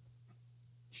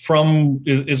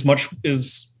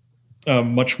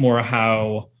much more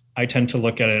how I tend to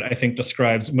look at it. I think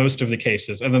describes most of the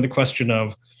cases. And then the question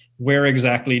of where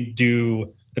exactly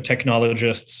do the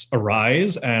technologists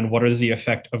arise and what is the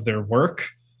effect of their work,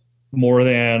 more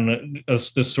than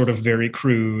this sort of very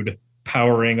crude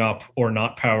powering up or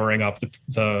not powering up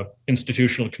the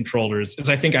institutional controllers, is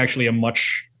I think actually a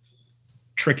much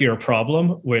trickier problem,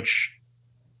 which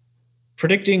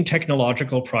predicting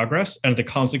technological progress and the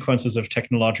consequences of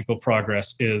technological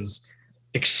progress is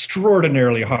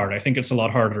extraordinarily hard. I think it's a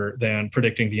lot harder than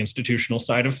predicting the institutional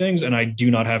side of things, and I do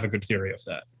not have a good theory of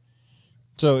that.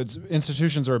 So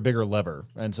institutions are a bigger lever,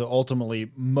 and so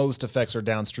ultimately most effects are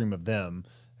downstream of them,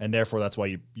 and therefore that's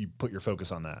why you put your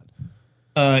focus on that.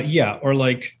 Yeah, or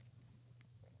like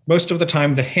most of the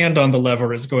time the hand on the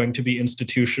lever is going to be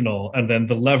institutional, and then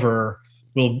the lever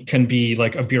can be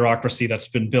like a bureaucracy that's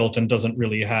been built and doesn't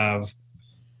really have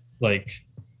like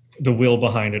the will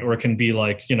behind it, or it can be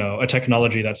like, a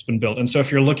technology that's been built. And so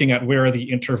if you're looking at where are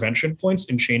the intervention points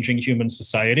in changing human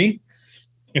society,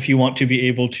 if you want to be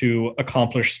able to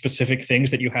accomplish specific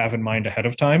things that you have in mind ahead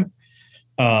of time,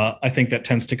 I think that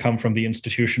tends to come from the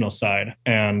institutional side.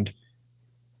 And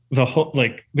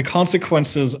the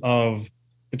consequences of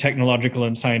the technological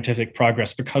and scientific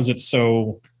progress, because it's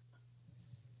so,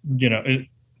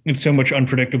 it's so much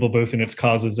unpredictable, both in its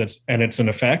causes and its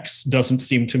effects, doesn't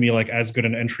seem to me like as good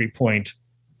an entry point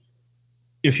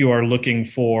if you are looking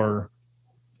for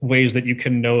ways that you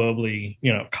can knowably,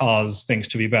 cause things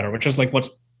to be better, which is like what's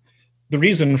the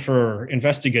reason for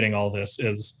investigating all this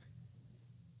is,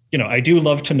 I do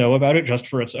love to know about it just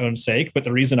for its own sake. But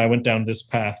the reason I went down this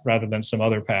path rather than some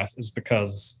other path is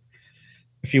because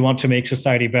if you want to make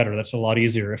society better, that's a lot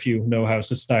easier if you know how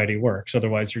society works.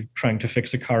 Otherwise, you're trying to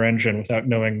fix a car engine without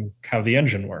knowing how the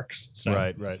engine works. So.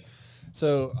 Right.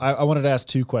 So I wanted to ask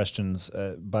two questions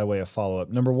by way of follow-up.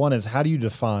 Number one is, how do you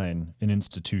define an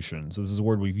institution? So this is a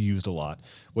word we've used a lot.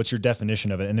 What's your definition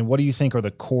of it? And then what do you think are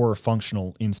the core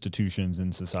functional institutions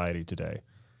in society today?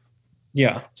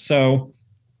 Yeah, so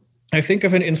I think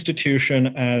of an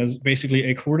institution as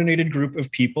basically a coordinated group of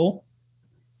people,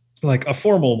 like a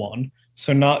formal one.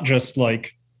 So not just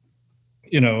like,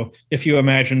 if you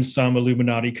imagine some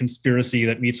Illuminati conspiracy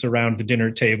that meets around the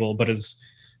dinner table, but is,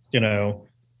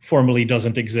 formally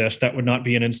doesn't exist, that would not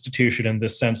be an institution in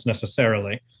this sense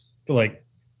necessarily. But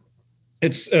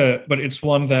it's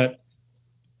one that,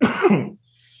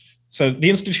 so the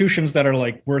institutions that are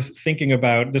like worth thinking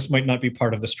about, this might not be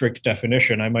part of the strict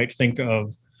definition. I might think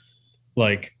of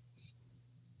like,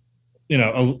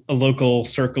 a local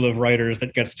circle of writers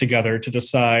that gets together to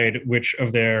decide which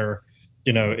of their,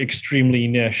 extremely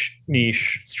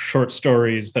niche short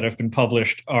stories that have been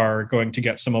published are going to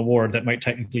get some award that might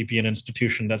technically be an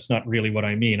institution. That's not really what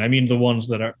I mean. I mean the ones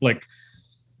that are like,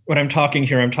 when I'm talking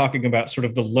here, I'm talking about sort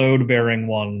of the load-bearing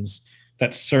ones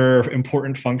that serve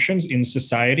important functions in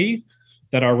society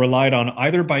that are relied on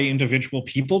either by individual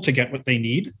people to get what they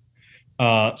need.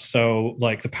 So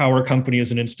like the power company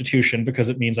is an institution because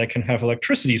it means I can have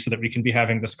electricity so that we can be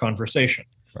having this conversation.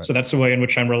 Right. So that's a way in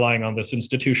which I'm relying on this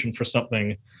institution for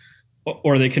something.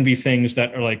 Or they can be things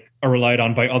that are relied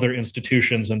on by other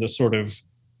institutions in this sort of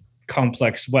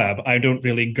complex web. I don't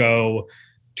really go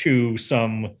to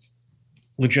some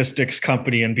logistics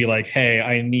company and be like, hey,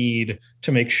 I need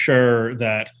to make sure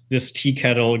that this tea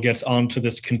kettle gets onto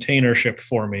this container ship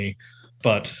for me.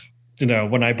 But,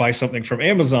 when I buy something from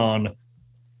Amazon,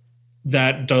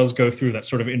 that does go through that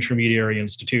sort of intermediary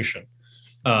institution.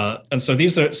 And so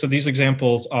these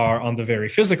examples are on the very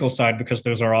physical side because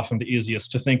those are often the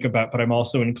easiest to think about, but I'm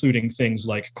also including things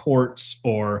like courts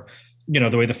or,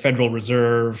 the way the Federal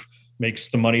Reserve makes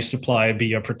the money supply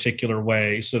be a particular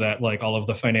way so that like all of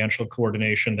the financial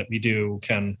coordination that we do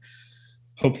can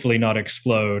hopefully not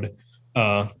explode.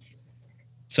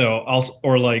 So also,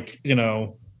 or like,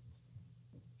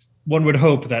 one would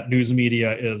hope that news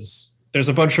media there's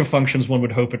a bunch of functions one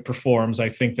would hope it performs. I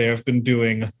think they have been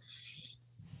doing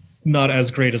not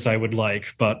as great as I would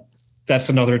like, but that's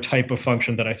another type of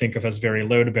function that I think of as very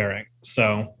load-bearing.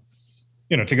 So,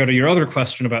 to go to your other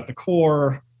question about the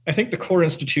core, I think the core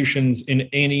institutions in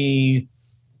any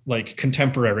like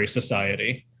contemporary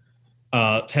society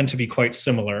tend to be quite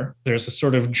similar. There's a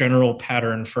sort of general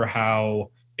pattern for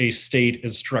how a state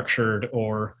is structured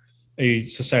or a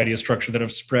society is structured that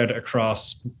have spread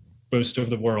across most of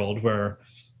the world, where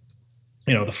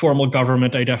the formal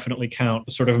government I definitely count,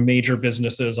 the sort of major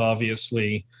businesses,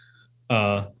 obviously,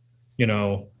 uh, you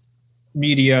know,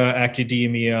 media,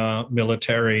 academia,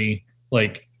 military.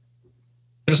 Like,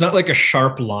 there's not like a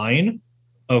sharp line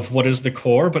of what is the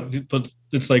core, but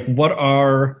it's like, what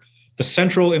are the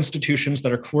central institutions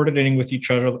that are coordinating with each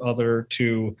other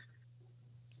to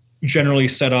generally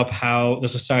set up how the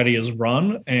society is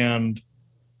run, and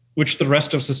which the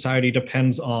rest of society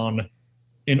depends on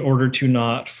in order to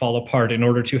not fall apart, in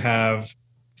order to have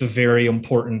the very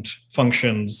important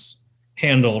functions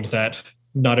handled that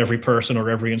not every person or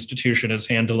every institution is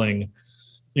handling,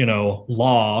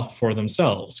 law for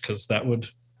themselves, because that would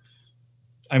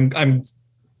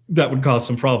cause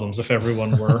some problems if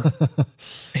everyone were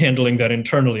handling that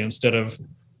internally instead of,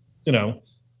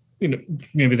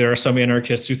 maybe there are some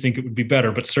anarchists who think it would be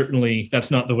better, but certainly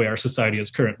that's not the way our society is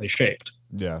currently shaped.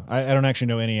 Yeah, I don't actually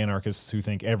know any anarchists who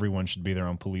think everyone should be their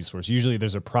own police force. Usually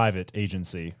there's a private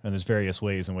agency, and there's various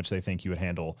ways in which they think you would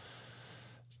handle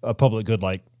a public good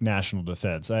like national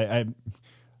defense. I'm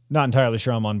not entirely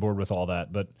sure I'm on board with all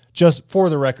that, but just for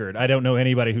the record, I don't know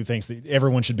anybody who thinks that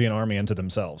everyone should be an army unto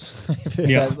themselves. If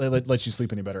that lets you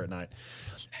sleep any better at night.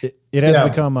 It has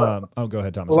become, oh, go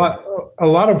ahead, Thomas. A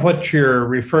lot of what you're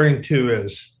referring to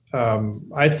is,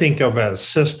 I think of as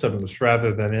systems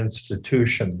rather than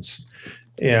institutions.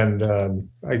 And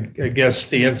I guess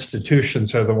the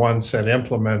institutions are the ones that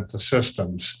implement the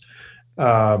systems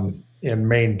and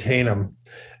maintain them.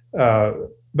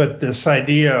 But this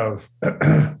idea of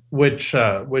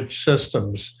which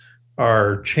systems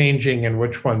are changing and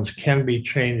which ones can be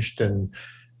changed and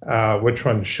which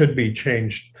ones should be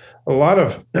changed. A lot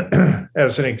of,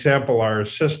 as an example, our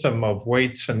system of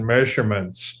weights and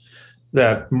measurements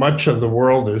that much of the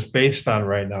world is based on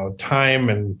right now, time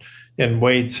and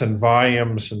weights and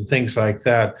volumes and things like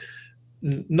that.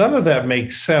 None of that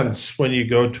makes sense when you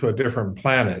go to a different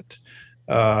planet.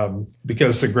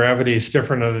 Because the gravity is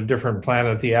different on a different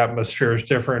planet, the atmosphere is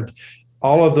different.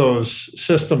 All of those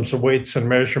systems of weights and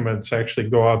measurements actually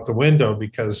go out the window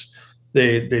because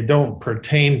they don't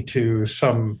pertain to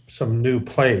some new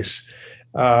place.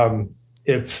 We're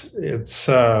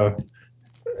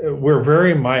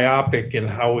very myopic in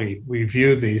how we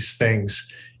view these things.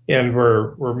 And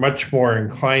we're much more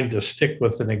inclined to stick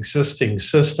with an existing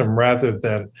system rather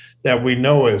than that we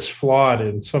know is flawed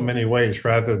in so many ways,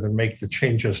 rather than make the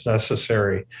changes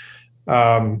necessary.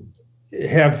 Have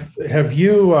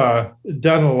you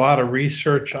done a lot of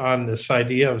research on this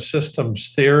idea of systems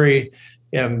theory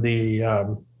and the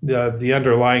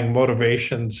underlying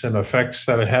motivations and effects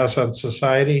that it has on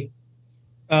society?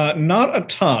 Not a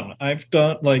ton.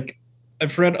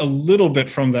 I've read a little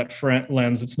bit from that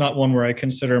lens. It's not one where I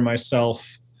consider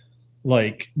myself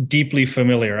deeply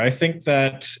familiar. I think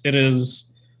that it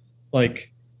is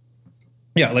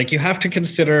you have to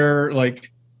consider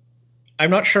I'm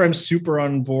not sure I'm super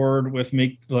on board with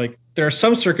there are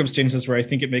some circumstances where I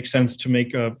think it makes sense to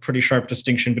make a pretty sharp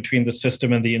distinction between the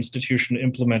system and the institution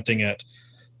implementing it.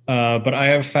 But I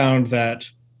have found that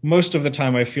most of the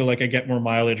time I feel like I get more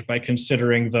mileage by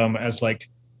considering them as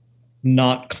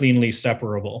not cleanly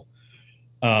separable.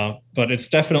 But it's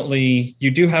definitely, you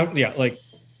do have,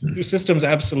 systems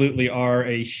absolutely are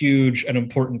a huge and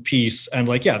important piece. And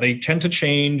they tend to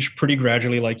change pretty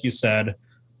gradually, like you said,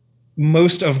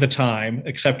 most of the time,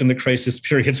 except in the crisis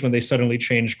periods when they suddenly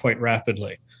change quite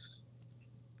rapidly.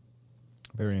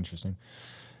 Very interesting.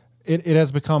 It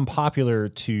has become popular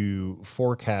to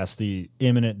forecast the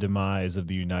imminent demise of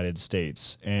the United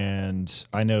States. And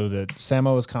I know that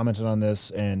Samo has commented on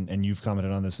this and you've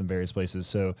commented on this in various places.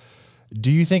 So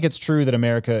do you think it's true that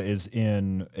America is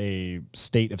in a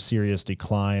state of serious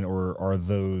decline, or are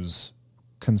those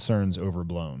concerns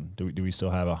overblown? Do we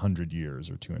still have 100 years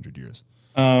or 200 years?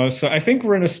 So I think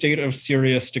we're in a state of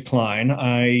serious decline.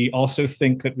 I also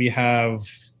think that we have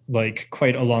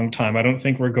quite a long time. I don't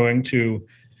think we're going to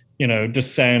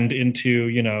descend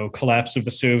into, collapse of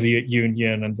the Soviet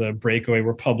Union and the breakaway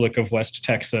Republic of West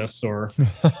Texas or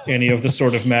any of the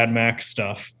sort of Mad Max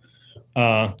stuff.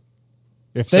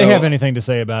 If they have anything to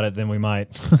say about it, then we might.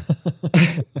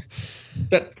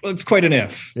 That's quite an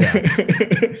if.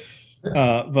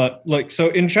 Yeah. But so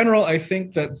in general, I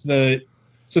think that the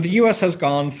US has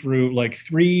gone through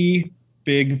 3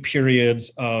 big periods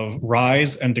of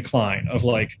rise and decline of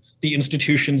the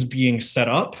institutions being set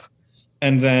up.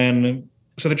 And then,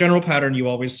 so the general pattern you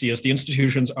always see is the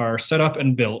institutions are set up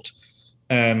and built.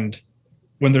 And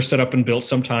when they're set up and built,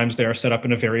 sometimes they are set up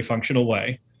in a very functional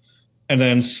way. And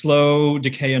then slow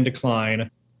decay and decline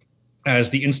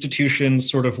as the institutions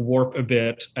sort of warp a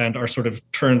bit and are sort of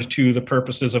turned to the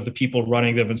purposes of the people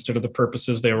running them instead of the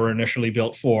purposes they were initially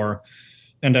built for.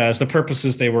 And as the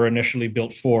purposes they were initially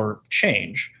built for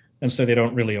change, and so they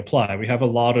don't really apply. We have a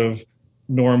lot of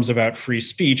norms about free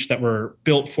speech that were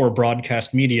built for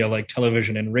broadcast media like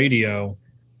television and radio,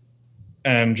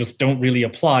 and just don't really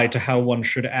apply to how one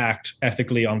should act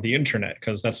ethically on the internet,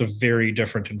 because that's a very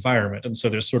different environment. And so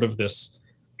there's sort of this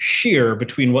sheer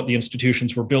between what the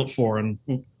institutions were built for and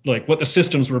like what the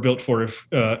systems were built for,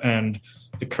 and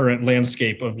the current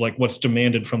landscape of like what's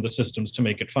demanded from the systems to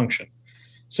make it function.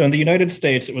 So in the United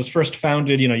States, it was first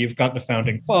founded, you've got the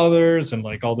founding fathers and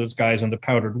like all those guys in the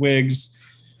powdered wigs.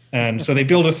 And so they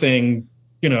build a thing,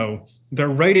 they're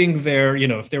writing their,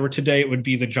 if they were today, it would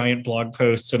be the giant blog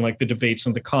posts and like the debates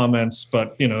and the comments.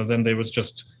 But, then there was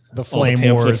just the flame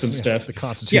wars and stuff. The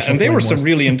Constitution. Yeah, and they were some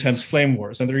really intense flame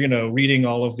wars. And they're, reading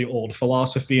all of the old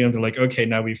philosophy, and they're like, okay,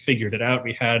 now we've figured it out.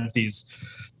 We had these,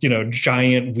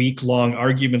 giant week-long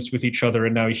arguments with each other,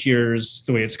 and now here's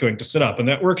the way it's going to set up. And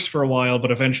that works for a while, but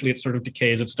eventually it sort of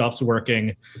decays. It stops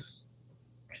working.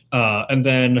 And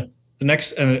then the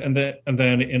next, and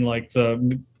then in like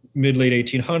the mid-late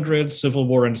 1800s, Civil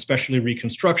War, and especially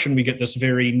Reconstruction, we get this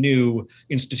very new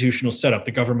institutional setup.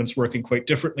 The government's working quite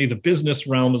differently. The business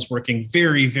realm is working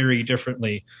very, very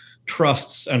differently.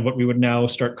 Trusts and what we would now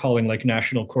start calling like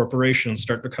national corporations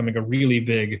start becoming a really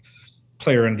big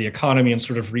player in the economy and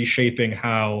sort of reshaping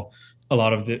how a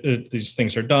lot of these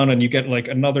things are done. And you get like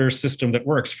another system that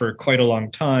works for quite a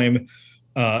long time.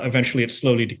 Eventually it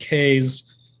slowly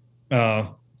decays.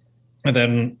 And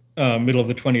then middle of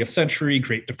the 20th century,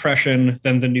 Great Depression,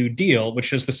 then the New Deal,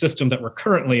 which is the system that we're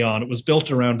currently on. It was built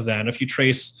around then. If you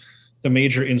trace the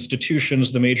major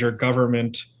institutions, the major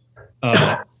government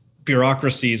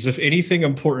bureaucracies, if anything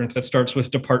important that starts with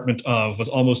Department of was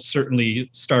almost certainly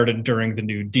started during the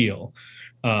New Deal.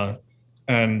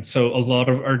 And so a lot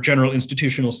of our general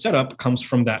institutional setup comes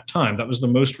from that time. That was the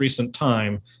most recent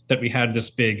time that we had this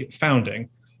big founding.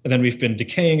 And then we've been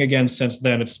decaying again since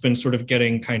then. It's been sort of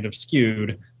getting kind of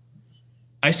skewed.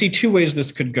 I see two ways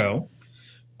this could go.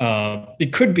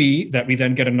 It could be that we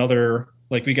then get another,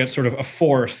 like we get sort of a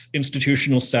fourth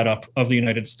institutional setup of the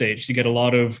United States. You get a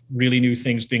lot of really new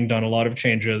things being done, a lot of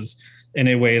changes in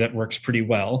a way that works pretty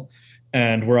well.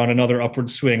 And we're on another upward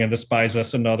swing, and this buys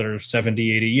us another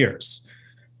 70, 80 years.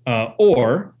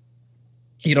 Or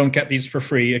you don't get these for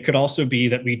free. It could also be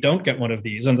that we don't get one of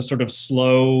these and the sort of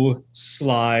slow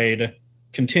slide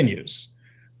continues.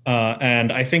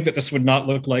 And I think that this would not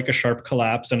look like a sharp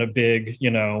collapse and a big,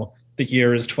 the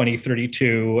year is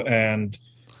 2032 and,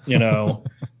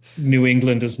 New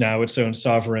England is now its own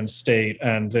sovereign state.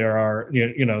 And there are,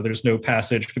 there's no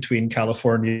passage between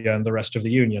California and the rest of the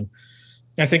Union.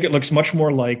 I think it looks much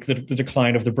more like the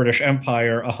decline of the British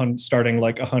Empire starting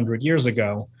like 100 years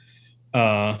ago,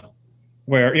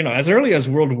 where, as early as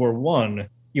World War I,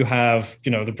 you have,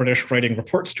 the British writing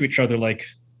reports to each other like,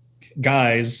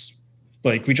 guys,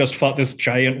 like we just fought this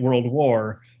giant world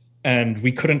war and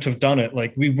we couldn't have done it.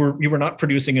 Like we were not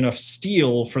producing enough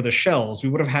steel for the shells. We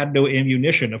would have had no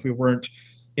ammunition if we weren't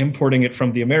importing it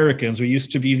from the Americans. We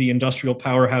used to be the industrial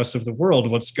powerhouse of the world.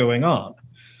 What's going on?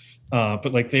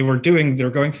 But like they were going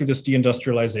through this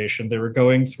deindustrialization. They were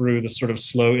going through this sort of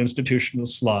slow institutional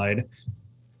slide.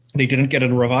 They didn't get a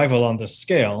revival on this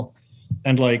scale.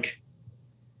 And like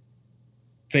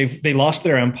they lost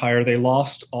their empire. They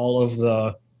lost all of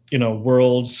the,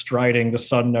 world striding, the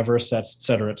sun never sets, et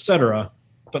cetera, et cetera.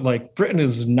 But like Britain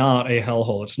is not a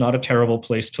hellhole. It's not a terrible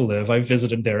place to live. I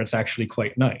visited there. It's actually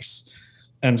quite nice.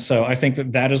 And so I think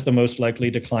that is the most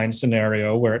likely decline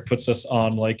scenario, where it puts us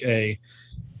on like a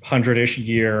 100-ish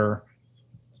year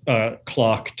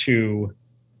clock to,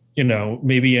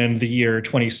 maybe in the year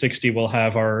 2060, we'll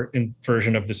have our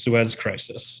version of the Suez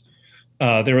Crisis.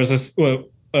 There was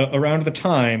around the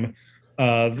time,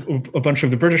 a bunch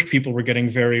of the British people were getting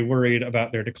very worried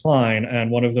about their decline, and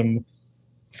one of them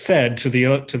said to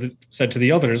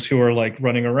the others who are like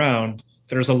running around,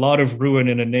 "There's a lot of ruin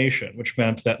in a nation," which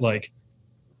meant that like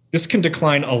this can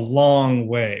decline a long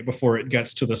way before it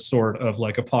gets to the sort of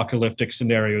like apocalyptic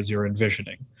scenarios you're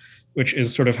envisioning, which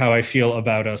is sort of how I feel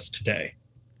about us today.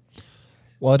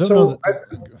 Well, I don't know.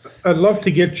 I'd love to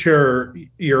get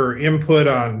your input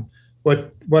on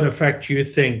what effect you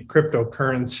think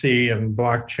cryptocurrency and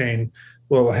blockchain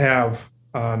will have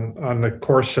on the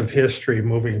course of history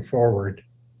moving forward.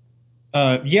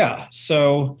 Yeah.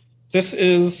 So this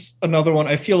is another one.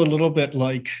 I feel a little bit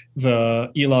like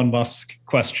the Elon Musk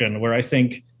question, where I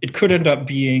think it could end up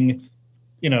being,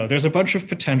 there's a bunch of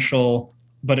potential,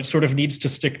 but it sort of needs to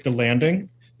stick the landing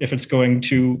if it's going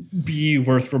to be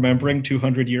worth remembering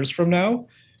 200 years from now,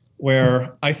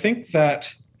 where I think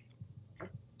that,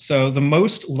 so the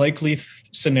most likely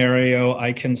scenario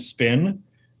I can spin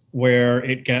where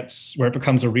it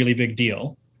becomes a really big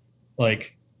deal.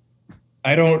 Like,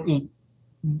 I don't,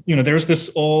 there's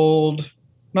this old,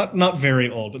 not very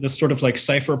old, but this sort of like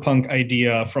cypherpunk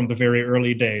idea from the very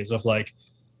early days of like,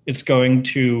 it's going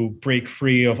to break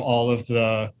free of all of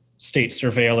the state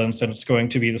surveillance, and it's going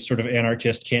to be the sort of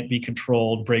anarchist, can't be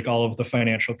controlled, break all of the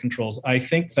financial controls. I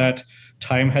think that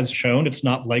time has shown it's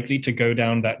not likely to go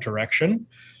down that direction.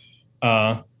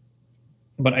 But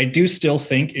I do still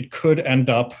think it could end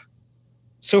up,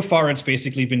 so far it's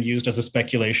basically been used as a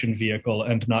speculation vehicle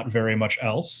and not very much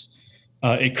else.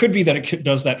 It could be that it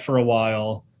does that for a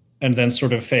while and then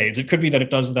sort of fades. It could be that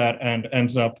it does that and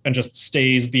ends up and just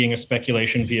stays being a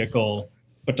speculation vehicle,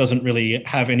 but doesn't really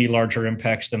have any larger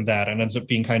impacts than that and ends up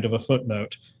being kind of a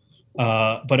footnote.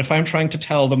 But if I'm trying to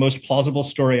tell the most plausible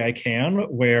story I can,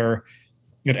 where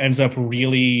it ends up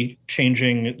really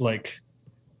changing like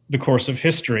the course of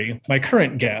history, my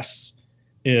current guess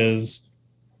is,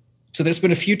 so there's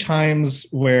been a few times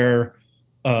where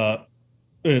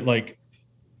like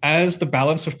as the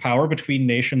balance of power between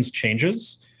nations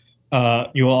changes,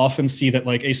 you will often see that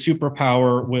like a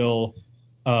superpower will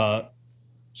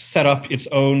set up its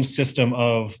own system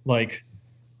of like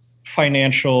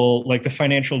the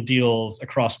financial deals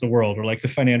across the world, or like the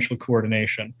financial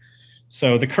coordination.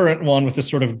 So the current one with this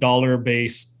sort of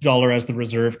dollar-based, dollar as the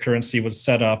reserve currency, was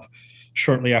set up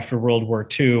shortly after World War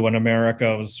II, when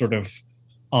America was sort of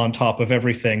on top of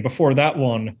everything. Before that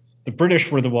one, the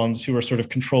British were the ones who were sort of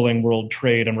controlling world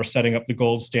trade and were setting up the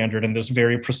gold standard and this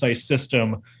very precise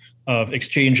system of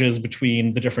exchanges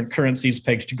between the different currencies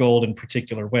pegged to gold in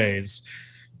particular ways.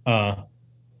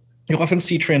 You'll often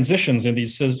see transitions in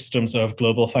these systems of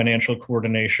global financial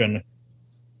coordination,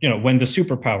 when the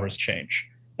superpowers change.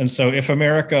 And so if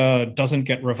America doesn't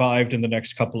get revived in the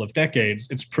next couple of decades,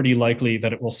 it's pretty likely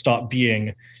that it will stop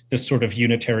being this sort of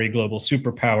unitary global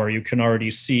superpower. You can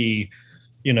already see,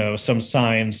 some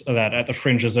signs that at the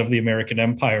fringes of the American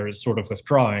empire is sort of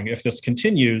withdrawing. If this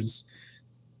continues,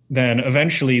 then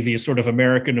eventually the sort of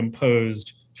American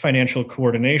imposed financial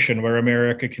coordination, where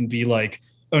America can be like,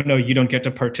 oh no, you don't get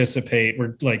to participate,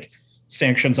 or like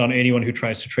sanctions on anyone who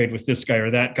tries to trade with this guy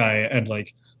or that guy, and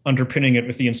like underpinning it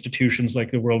with the institutions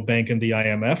like the World Bank and the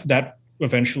IMF, that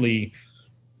eventually,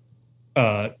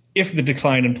 if the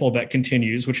decline and pullback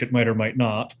continues, which it might or might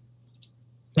not,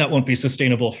 that won't be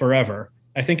sustainable forever.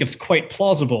 I think it's quite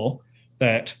plausible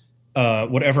that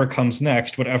whatever comes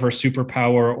next, whatever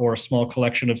superpower or small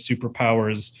collection of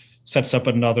superpowers sets up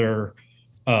another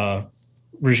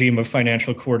regime of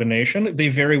financial coordination, they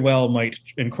very well might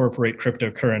incorporate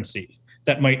cryptocurrency.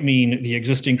 That might mean the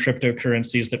existing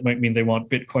cryptocurrencies, that might mean they want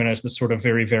Bitcoin as the sort of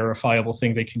very verifiable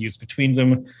thing they can use between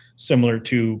them, similar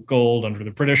to gold under the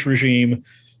British regime.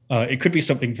 It could be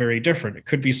something very different. It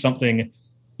could be something,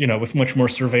 with much more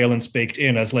surveillance baked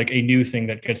in as like a new thing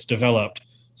that gets developed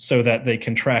so that they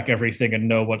can track everything and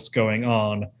know what's going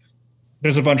on.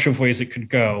 There's a bunch of ways it could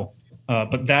go.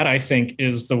 But that, I think,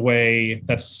 is the way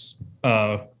that's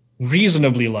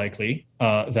reasonably likely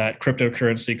that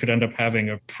cryptocurrency could end up having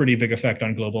a pretty big effect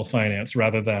on global finance,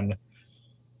 rather than,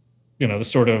 the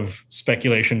sort of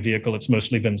speculation vehicle it's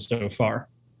mostly been so far.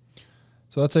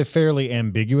 So that's a fairly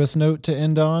ambiguous note to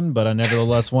end on, but I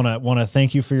nevertheless want to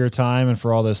thank you for your time and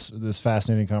for all this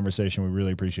fascinating conversation. We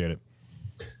really appreciate it.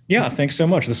 Yeah, thanks so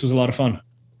much. This was a lot of fun.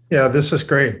 Yeah, this is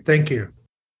great. Thank you.